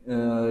any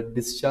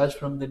discharge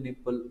from the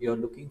nipple, you're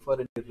looking for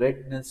any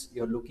redness,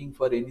 you're looking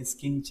for any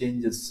skin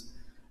changes,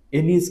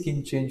 any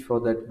skin change for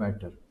that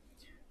matter.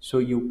 So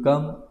you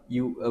come,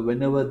 you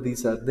whenever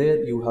these are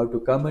there, you have to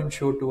come and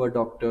show to a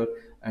doctor,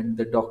 and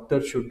the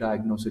doctor should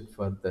diagnose it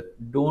further.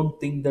 Don't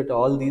think that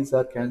all these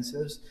are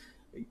cancers.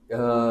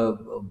 uh,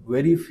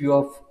 very few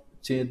of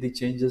the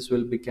changes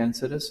will be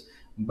cancerous,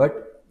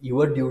 but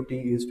your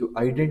duty is to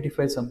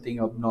identify something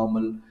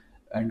abnormal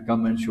and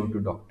come and show to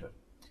doctor.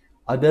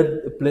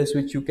 Other place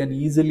which you can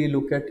easily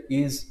look at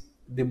is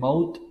the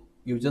mouth.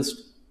 You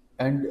just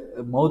and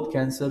Mouth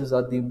cancers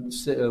are the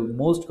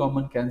most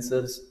common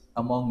cancers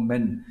among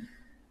men,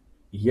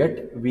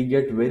 yet we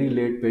get very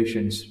late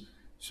patients.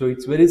 So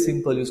it's very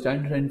simple. You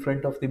stand in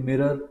front of the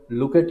mirror,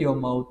 look at your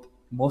mouth.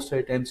 Most of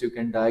the times you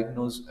can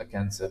diagnose a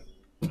cancer.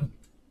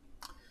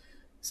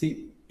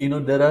 See,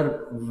 there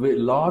are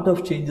lot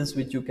of changes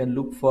which you can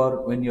look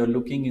for when you're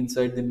looking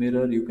inside the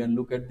mirror. You can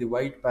look at the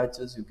white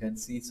patches, you can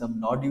see some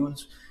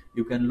nodules,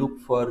 you can look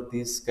for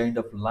these kind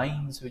of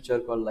lines which are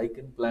called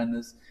lichen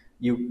planus.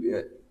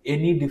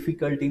 Any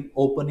difficulty in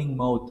opening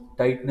mouth,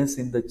 tightness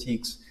in the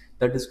cheeks,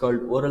 that is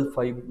called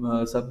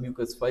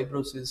submucous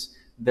fibrosis.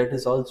 That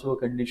is also a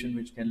condition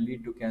which can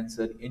lead to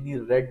cancer. Any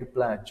red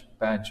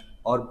patch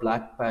or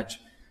black patch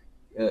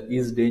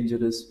is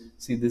dangerous.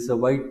 See, this a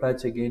white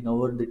patch again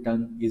over the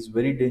tongue is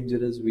very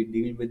dangerous. We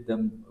deal with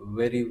them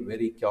very,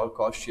 very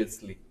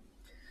cautiously.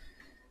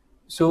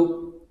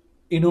 So,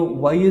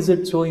 why is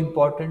it so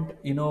important?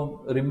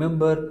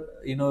 Remember,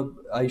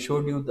 I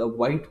showed you the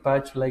white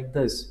patch like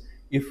this.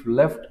 If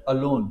left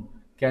alone,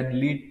 can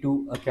lead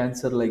to a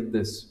cancer like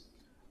this.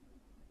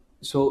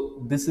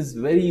 So this is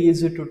very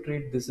easy to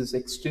treat. This is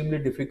extremely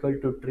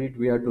difficult to treat.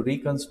 We have to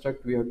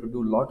reconstruct. We have to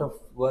do a lot of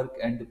work,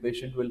 and the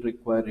patient will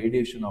require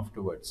radiation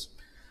afterwards.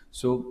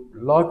 So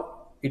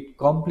it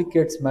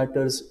complicates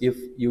matters if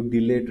you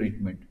delay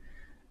treatment.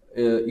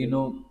 You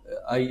know,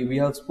 we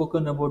have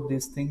spoken about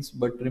these things,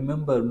 but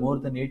remember, more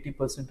than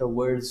 80% of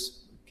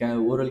world's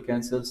oral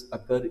cancers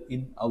occur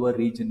in our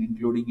region,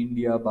 including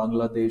India,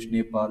 Bangladesh,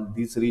 Nepal.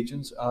 These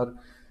regions are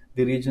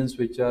the regions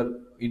which are,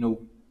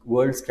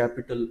 world's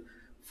capital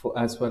for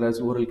as far as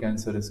oral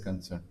cancer is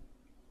concerned.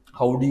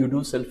 How do you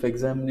do self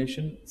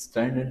examination?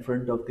 Stand in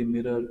front of the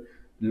mirror,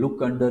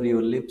 look under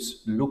your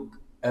lips, look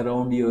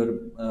around your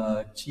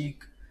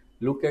cheek,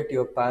 look at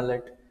your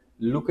palate,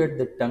 look at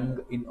the tongue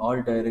in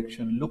all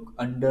direction, look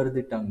under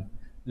the tongue,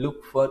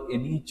 look for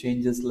any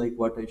changes like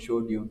what I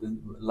showed you, the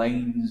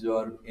lines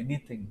or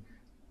anything.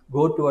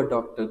 Go to a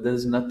doctor. There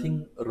is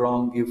nothing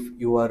wrong if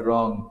you are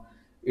wrong.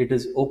 It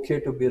is okay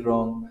to be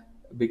wrong,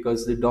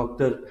 because the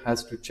doctor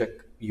has to check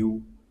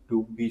you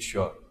to be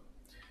sure,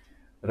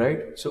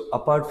 right? So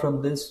apart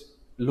from this,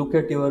 look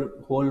at your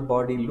whole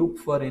body, look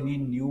for any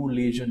new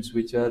lesions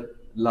which are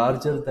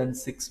larger than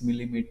 6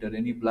 millimeter,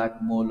 any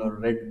black mole or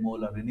red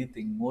mole or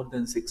anything more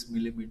than 6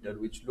 millimeter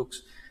which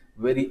looks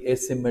very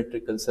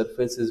asymmetrical,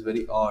 surface is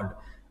very odd,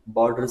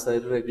 borders are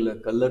irregular,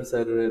 colors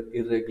are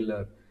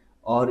irregular,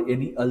 or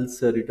any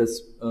ulcer, it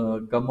has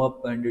come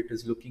up and it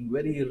is looking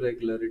very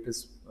irregular, it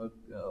is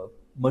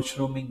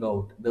mushrooming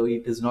out, though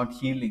it is not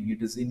healing,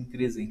 it is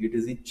increasing, it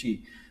is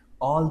itchy.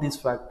 All these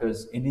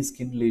factors, any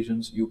skin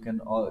lesions,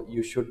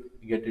 you should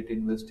get it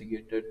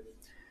investigated.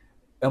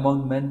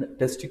 Among men,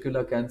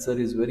 testicular cancer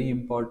is very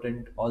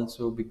important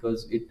also,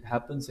 because it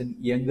happens in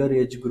younger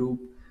age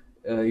group,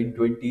 in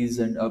 20s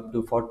and up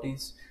to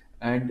 40s.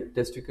 And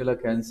testicular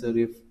cancer,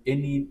 if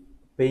any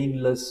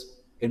painless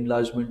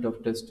enlargement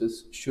of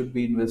testis, should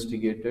be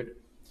investigated.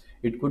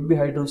 It could be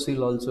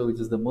hydrocele also, which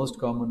is the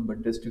most common,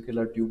 but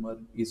testicular tumor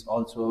is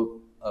also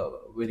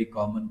very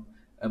common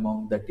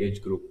among that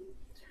age group.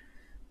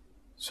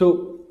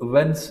 So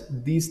once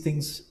these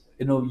things,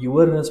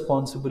 your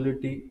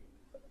responsibility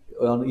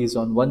is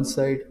on one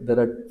side. There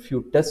are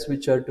few tests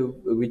which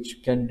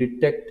can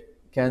detect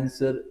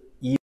cancer.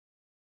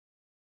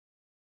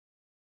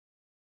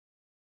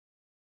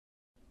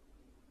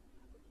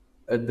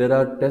 There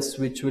are tests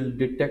which will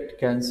detect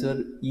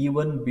cancer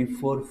even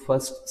before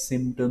first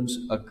symptoms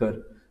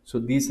occur. So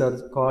these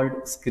are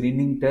called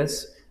screening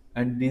tests,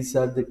 and these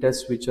are the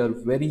tests which are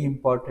very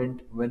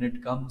important when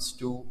it comes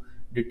to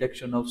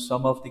detection of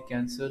some of the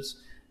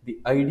cancers. The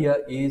idea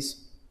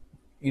is,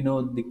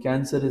 the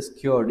cancer is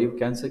cured if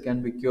cancer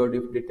can be cured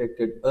if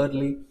detected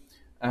early.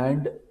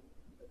 And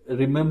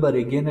remember,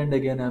 again and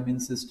again I'm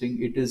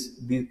insisting, it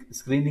is the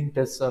screening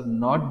tests are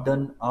not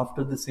done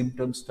after the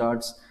symptom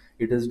starts.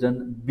 It is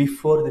done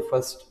before the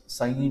first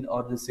sign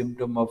or the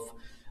symptom of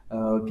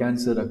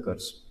cancer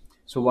occurs.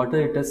 So what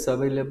are the tests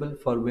available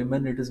for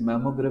women? It is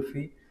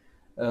mammography,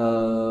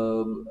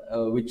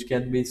 which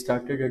can be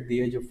started at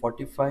the age of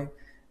 45.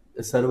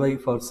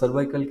 For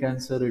cervical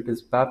cancer, it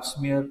is pap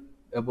smear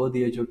above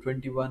the age of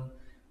 21.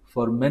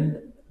 For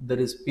men, there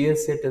is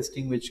PSA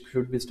testing, which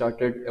should be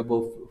started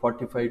above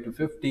 45 to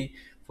 50.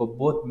 For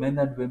both men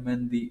and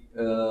women, the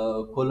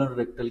colon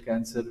rectal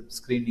cancer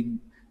screening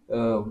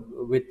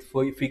with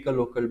fecal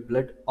local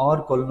blood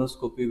or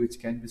colonoscopy, which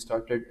can be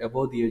started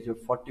above the age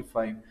of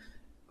 45.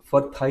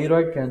 For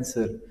thyroid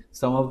cancer,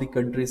 some of the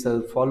countries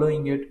are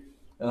following it.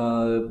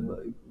 Uh,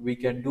 we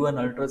can do an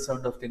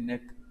ultrasound of the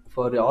neck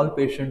for all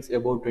patients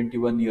above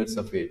 21 years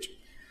of age.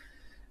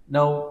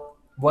 Now,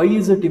 why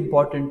is it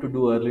important to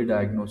do early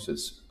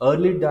diagnosis?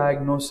 Early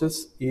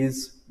diagnosis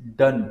is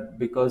done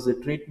because the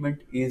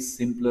treatment is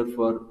simpler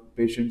for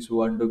patients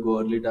who undergo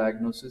early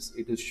diagnosis.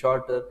 It is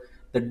shorter,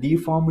 the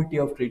deformity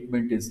of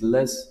treatment is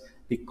less,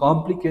 the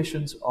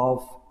complications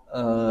of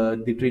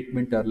the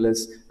treatment are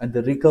less, and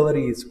the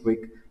recovery is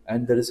quick,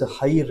 and there is a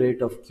high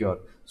rate of cure.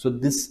 So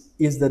this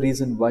is the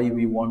reason why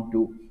we want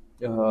to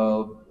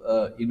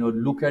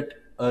look at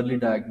early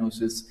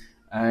diagnosis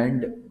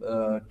and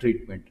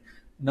treatment.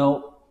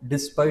 Now,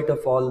 despite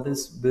of all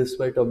this,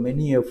 despite of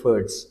many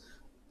efforts,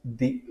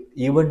 the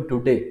even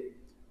today,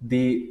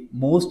 the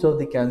most of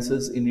the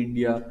cancers in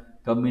India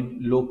come in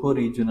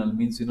loco-regional,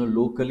 means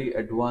locally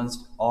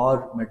advanced,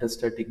 or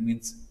metastatic,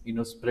 means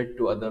spread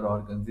to other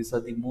organs. These are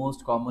the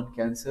most common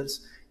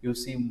cancers. You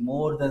see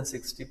more than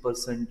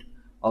 60%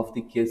 of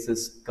the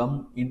cases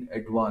come in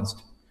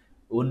advanced.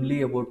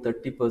 Only about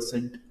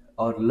 30%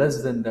 or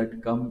less than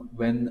that come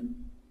when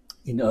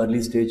in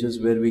early stages,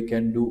 where we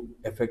can do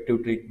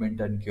effective treatment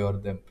and cure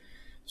them.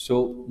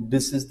 So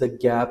this is the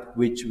gap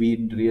which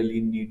we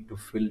really need to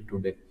fill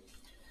today.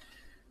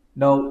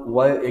 Now,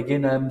 why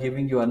again I am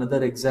giving you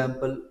another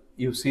example.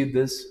 You see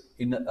this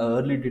in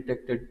early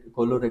detected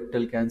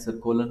colorectal cancer,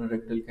 colon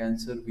rectal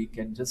cancer, we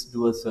can just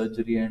do a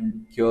surgery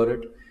and cure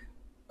it.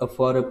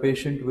 For a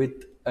patient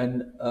with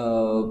an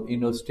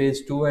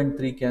stage 2 and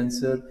 3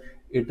 cancer,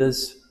 it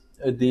is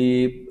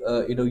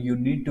you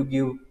need to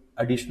give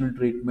additional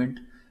treatment,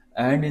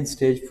 and in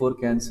stage 4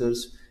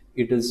 cancers,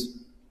 it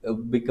is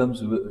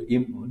becomes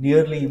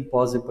nearly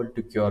impossible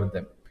to cure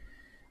them.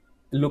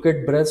 Look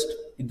at breast.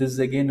 This is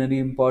again very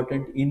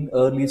important in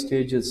early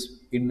stages.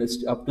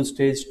 Up to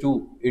stage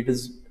 2, it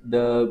is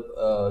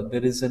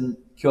there is a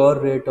cure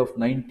rate of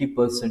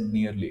 90%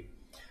 nearly.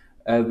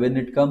 When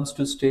it comes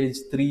to stage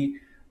 3,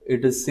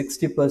 it is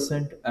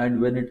 60%,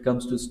 and when it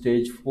comes to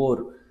stage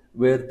 4,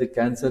 where the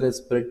cancer has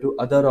spread to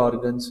other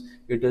organs,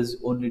 it is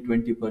only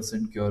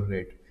 20% cure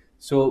rate.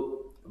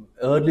 So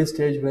early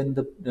stage, when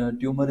the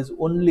tumor is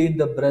only in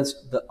the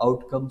breast, the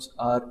outcomes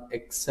are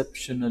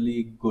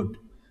exceptionally good.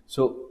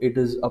 So it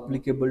is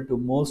applicable to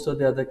most of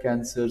the other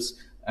cancers,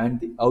 and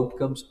the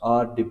outcomes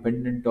are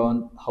dependent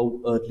on how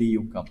early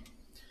you come.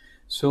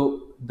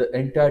 So the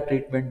entire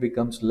treatment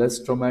becomes less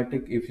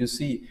traumatic. If you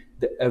see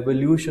the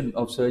evolution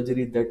of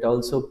surgery, that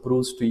also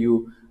proves to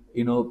you,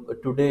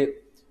 today,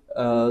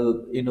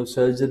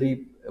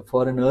 surgery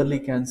for an early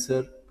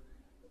cancer,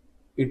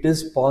 it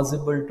is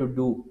possible to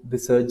do the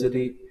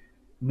surgery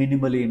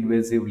minimally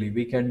invasively.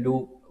 We can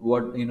do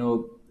what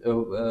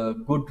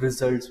good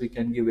results. We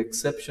can give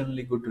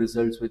exceptionally good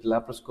results with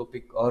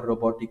laparoscopic or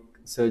robotic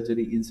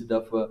surgery instead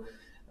of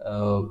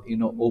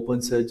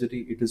open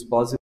surgery. It is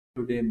possible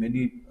today.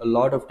 A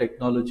lot of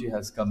technology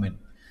has come in.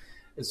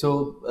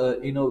 So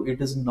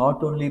it is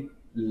not only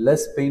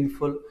less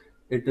painful,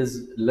 it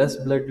is less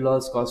blood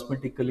loss,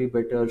 cosmetically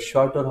better,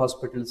 shorter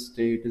hospital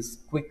stay, it is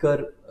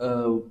quicker,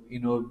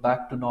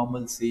 back to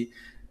normalcy,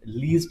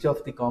 least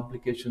of the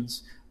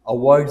complications,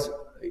 avoids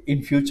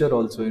in future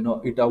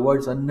also, it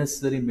avoids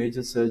unnecessary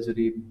major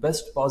surgery,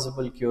 best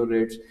possible cure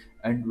rates.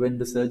 And when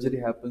the surgery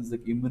happens,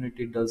 the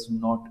immunity does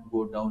not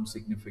go down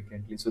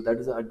significantly. So that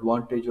is the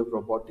advantage of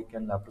robotic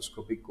and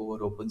laparoscopic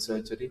over open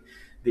surgery.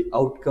 The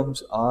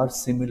outcomes are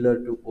similar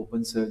to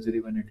open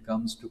surgery when it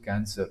comes to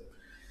cancer.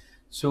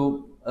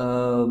 So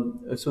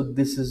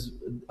this is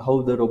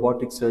how the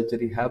robotic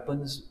surgery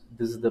happens.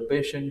 This is the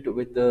patient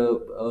with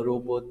the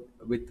robot,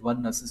 with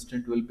one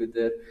assistant will be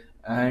there,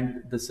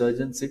 and the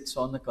surgeon sits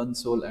on the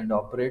console and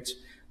operates.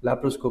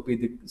 Laparoscopy,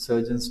 the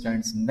surgeon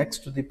stands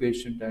next to the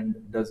patient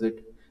and does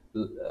it,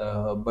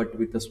 but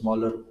with a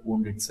smaller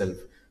wound itself.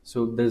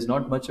 So there's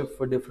not much of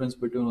a difference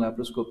between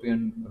laparoscopy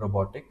and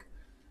robotic.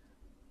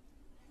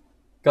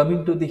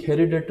 Coming to the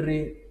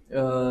hereditary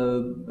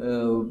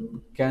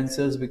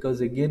cancers,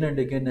 because again and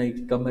again I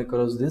come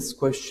across this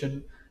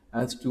question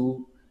as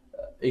to,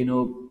 you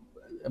know,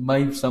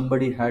 my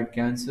somebody had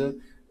cancer.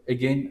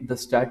 Again, the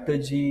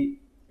strategy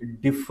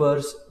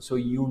differs, so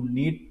you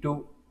need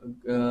to,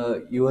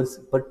 your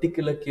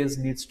particular case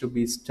needs to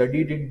be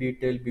studied in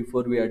detail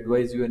before we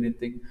advise you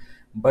anything.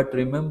 But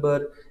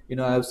remember,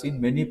 I've seen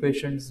many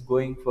patients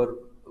going for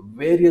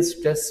various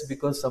tests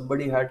because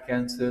somebody had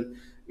cancer.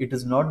 It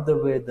is not the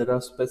way. There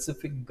are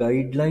specific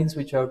guidelines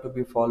which have to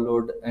be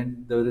followed,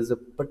 and there is a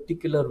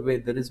particular way,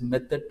 there is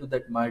method to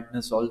that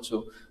madness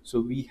also. So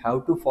we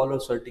have to follow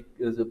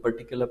a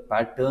particular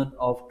pattern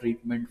of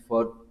treatment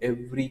for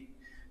every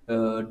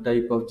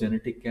type of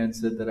genetic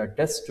cancer. There are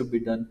tests to be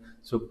done.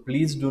 So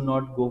please do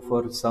not go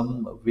for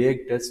some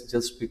vague test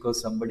just because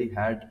somebody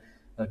had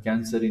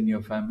cancer in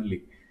your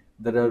family.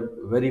 There are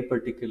very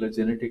particular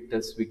genetic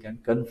tests we can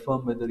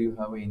confirm whether you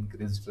have an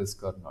increased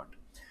risk or not.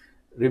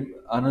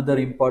 Another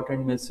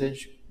important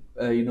message,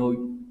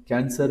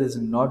 cancer is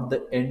not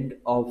the end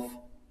of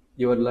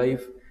your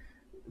life.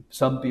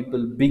 Some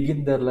people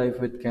begin their life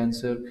with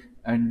cancer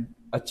and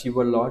achieve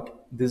a lot.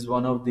 This is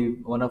one of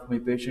my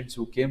patients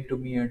who came to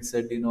me and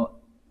said,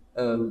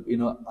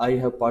 I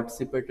have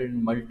participated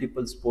in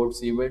multiple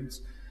sports events.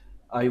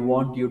 I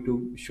want you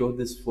to show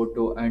this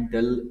photo and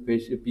tell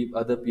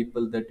other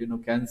people that,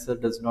 cancer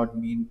does not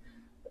mean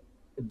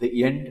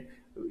the end.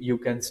 You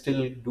can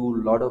still do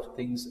a lot of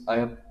things. I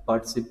am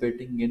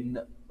participating in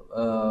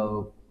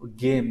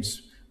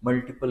games,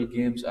 multiple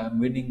games. I am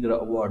winning the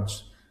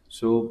awards.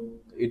 So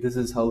this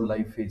is how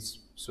life is.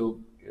 So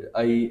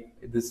I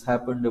this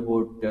happened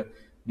about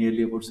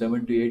nearly about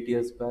 7 to 8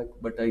 years back.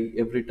 But I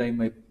every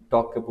time I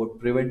talk about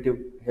preventive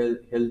health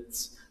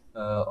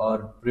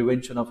or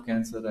prevention of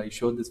cancer, I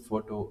show this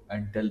photo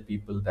and tell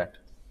people that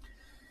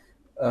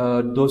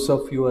those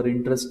of you are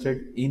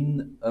interested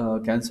in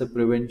cancer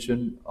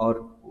prevention,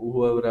 or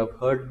whoever have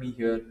heard me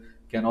here,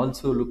 can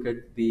also look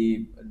at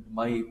the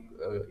my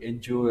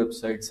NGO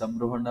website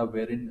SaMrohaNa,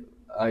 wherein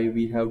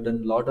we have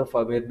done a lot of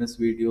awareness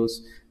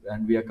videos,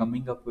 and we are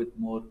coming up with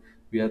more.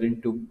 We are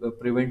into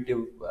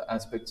preventive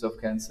aspects of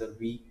cancer.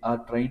 We are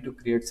trying to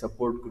create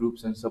support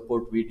groups and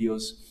support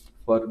videos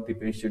for the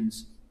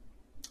patients.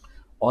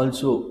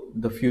 Also,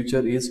 the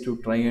future is to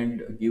try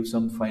and give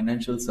some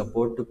financial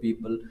support to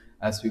people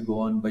as we go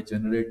on by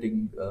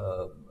generating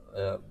uh,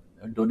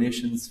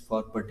 donations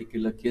for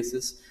particular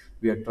cases.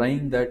 We are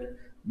trying that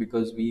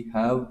because we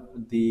have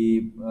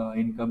the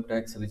income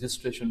tax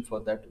registration for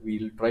that.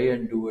 We'll try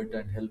and do it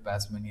and help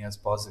as many as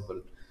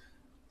possible.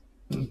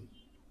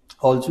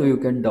 Also, you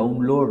can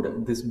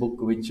download this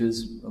book, which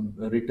is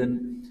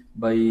written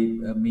by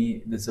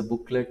me. There's a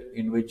booklet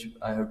in which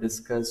I have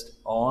discussed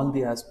all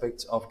the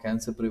aspects of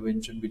cancer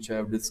prevention, which I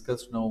have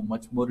discussed now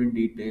much more in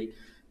detail.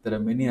 There are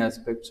many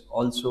aspects.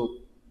 Also,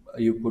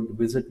 you could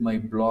visit my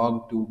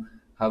blog to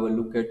have a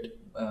look at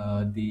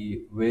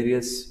the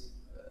various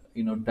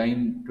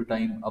time to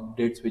time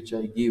updates which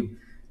I give.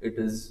 It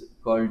is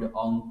called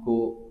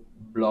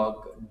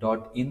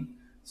oncoblog.in.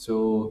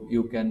 So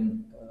you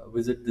can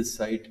visit this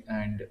site,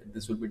 and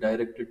this will be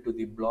directed to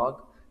the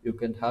blog. You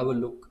can have a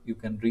look, you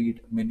can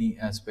read many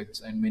aspects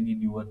and many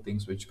newer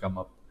things which come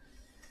up.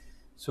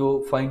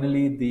 So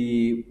finally,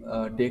 the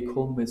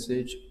take-home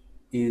message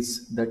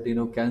is that,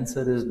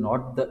 cancer is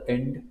not the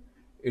end.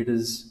 It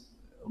is,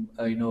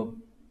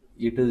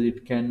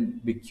 it can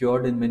be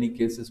cured in many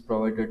cases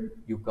provided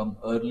you come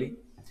early.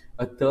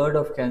 A third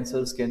of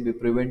cancers can be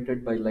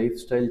prevented by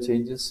lifestyle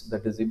changes.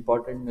 That is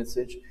important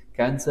message.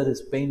 Cancer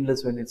is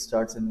painless when it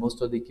starts in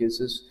most of the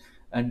cases,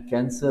 and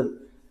cancer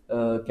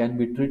can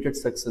be treated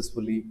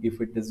successfully if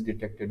it is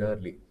detected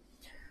early.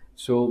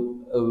 So,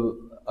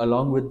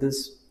 along with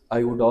this,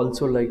 I would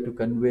also like to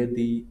convey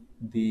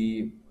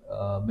the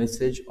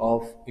message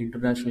of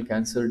International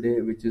Cancer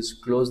Day, which is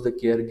close the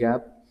care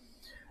gap.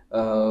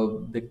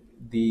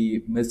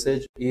 The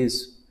message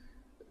is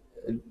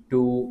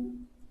to,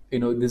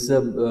 this is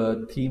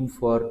a theme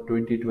for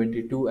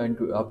 2022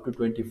 and up to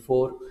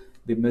 24.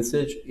 The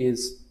message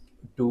is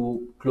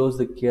to close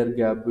the care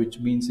gap, which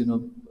means,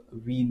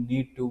 we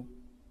need to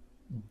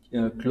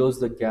close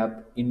the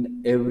gap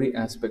in every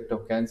aspect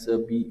of cancer,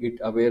 be it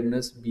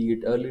awareness, be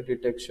it early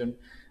detection,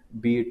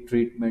 be it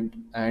treatment.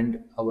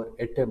 And our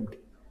attempt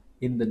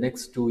in the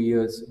next 2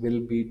 years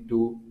will be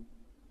to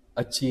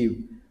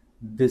achieve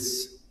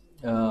this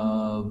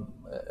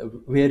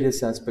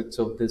various aspects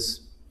of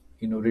this,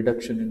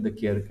 reduction in the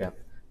care gap.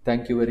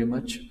 Thank you very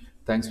much.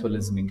 Thanks for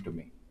listening to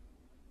me.